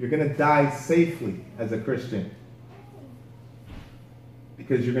said? You're going to die safely as a Christian.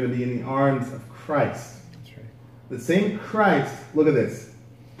 Because you're going to be in the arms of Christ. That's right. The same Christ, look at this.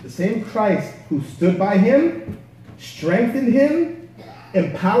 The same Christ who stood by him, strengthened him,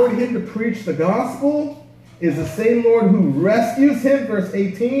 empowered him to preach the gospel, is the same Lord who rescues him, verse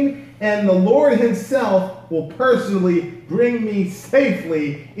 18, and the Lord himself will personally bring me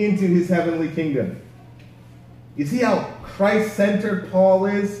safely into his heavenly kingdom. You see how Christ-centered Paul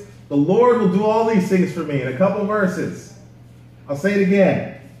is? The Lord will do all these things for me in a couple verses. I'll say it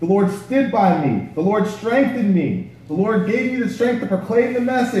again. The Lord stood by me. The Lord strengthened me. The Lord gave me the strength to proclaim the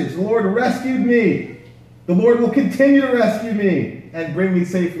message. The Lord rescued me. The Lord will continue to rescue me and bring me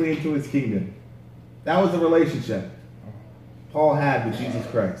safely into his kingdom. That was the relationship Paul had with Jesus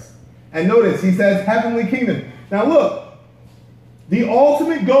Christ. And notice, he says, heavenly kingdom. Now look, the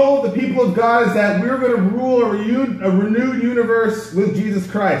ultimate goal of the people of God is that we're going to rule a renewed universe with Jesus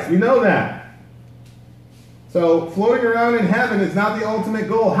Christ. We know that. So floating around in heaven is not the ultimate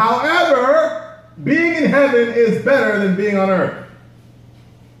goal. However, being in heaven is better than being on earth.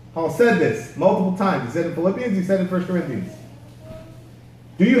 Paul said this multiple times. He said in Philippians, he said in 1 Corinthians.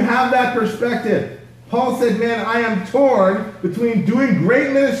 Do you have that perspective? Paul said, man, I am torn between doing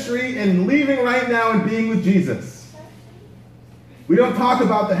great ministry and leaving right now and being with Jesus. We don't talk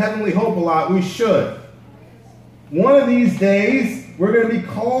about the heavenly hope a lot. We should. One of these days, we're going to be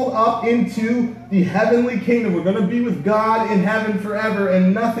called up into the heavenly kingdom. We're going to be with God in heaven forever,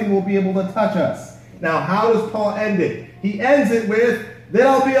 and nothing will be able to touch us. Now, how does Paul end it? He ends it with, then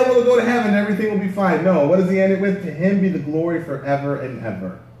I'll be able to go to heaven, everything will be fine. No, what does he end it with? To him be the glory forever and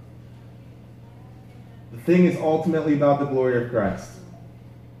ever. The thing is ultimately about the glory of Christ.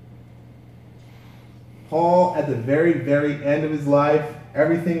 Paul, at the very, very end of his life,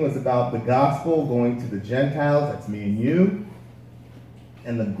 everything was about the gospel going to the Gentiles, that's me and you,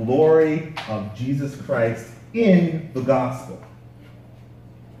 and the glory of Jesus Christ in the gospel.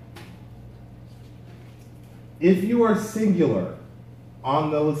 If you are singular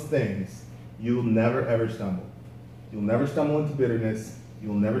on those things, you will never ever stumble. You'll never stumble into bitterness.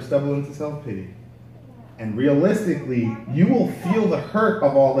 You'll never stumble into self-pity. And realistically, you will feel the hurt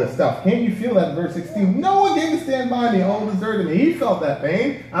of all this stuff. Can't you feel that in verse 16? No one came to stand by me. All deserted me. He felt that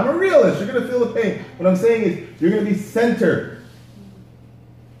pain. I'm a realist. You're going to feel the pain. What I'm saying is, you're going to be centered.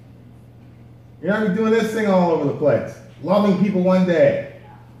 You're not going to be doing this thing all over the place. Loving people one day.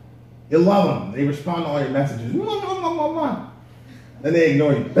 You love them. They respond to all your messages. Then they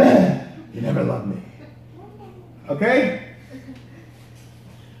ignore you. You never loved me. Okay?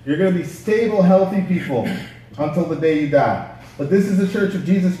 You're going to be stable, healthy people until the day you die. But this is the church of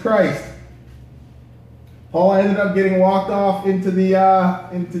Jesus Christ. Paul ended up getting walked off into the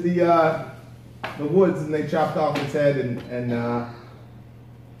woods, and they chopped off his head, and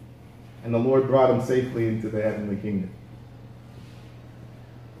the Lord brought him safely into the heavenly kingdom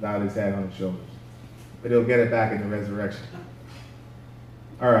without his head on his shoulders. But he'll get it back in the resurrection.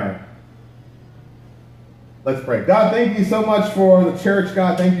 All right. Let's pray. God, thank you so much for the church.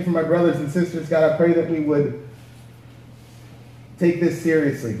 God, thank you for my brothers and sisters. God, I pray that we would take this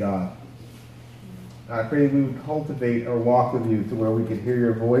seriously, God. God, I pray that we would cultivate our walk with you to where we could hear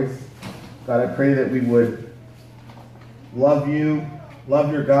your voice. God, I pray that we would love you,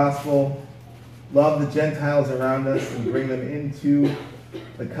 love your gospel, love the Gentiles around us, and bring them into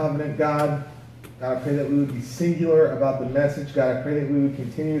the covenant, God. God, I pray that we would be singular about the message. God, I pray that we would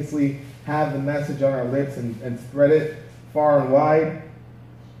continuously have the message on our lips and spread it far and wide.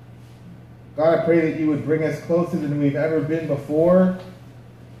 God, I pray that you would bring us closer than we've ever been before,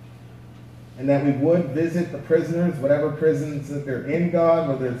 and that we would visit the prisoners, whatever prisons that they're in, God,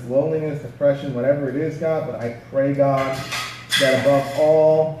 whether it's loneliness, depression, whatever it is, God. But I pray, God, that above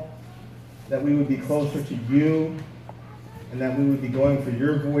all, that we would be closer to you, and that we would be going for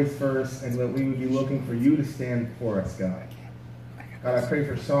your voice first, and that we would be looking for you to stand for us, God. God, I pray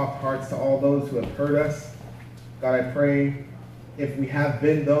for soft hearts to all those who have hurt us. God, I pray if we have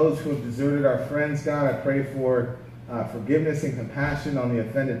been those who have deserted our friends, God, I pray for forgiveness and compassion on the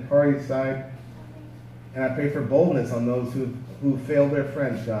offended party side. And I pray for boldness on those who failed their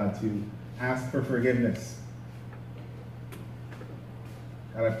friends, God, to ask for forgiveness.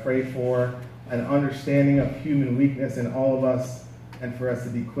 God, I pray for an understanding of human weakness in all of us, and for us to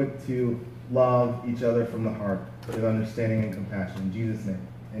be quick to love each other from the heart with understanding and compassion. In Jesus' name,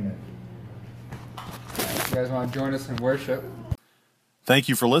 amen. You guys want to join us in worship? Thank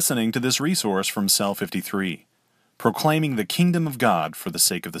you for listening to this resource from Cell 53, proclaiming the kingdom of God for the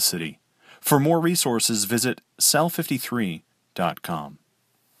sake of the city. For more resources, visit cell53.com.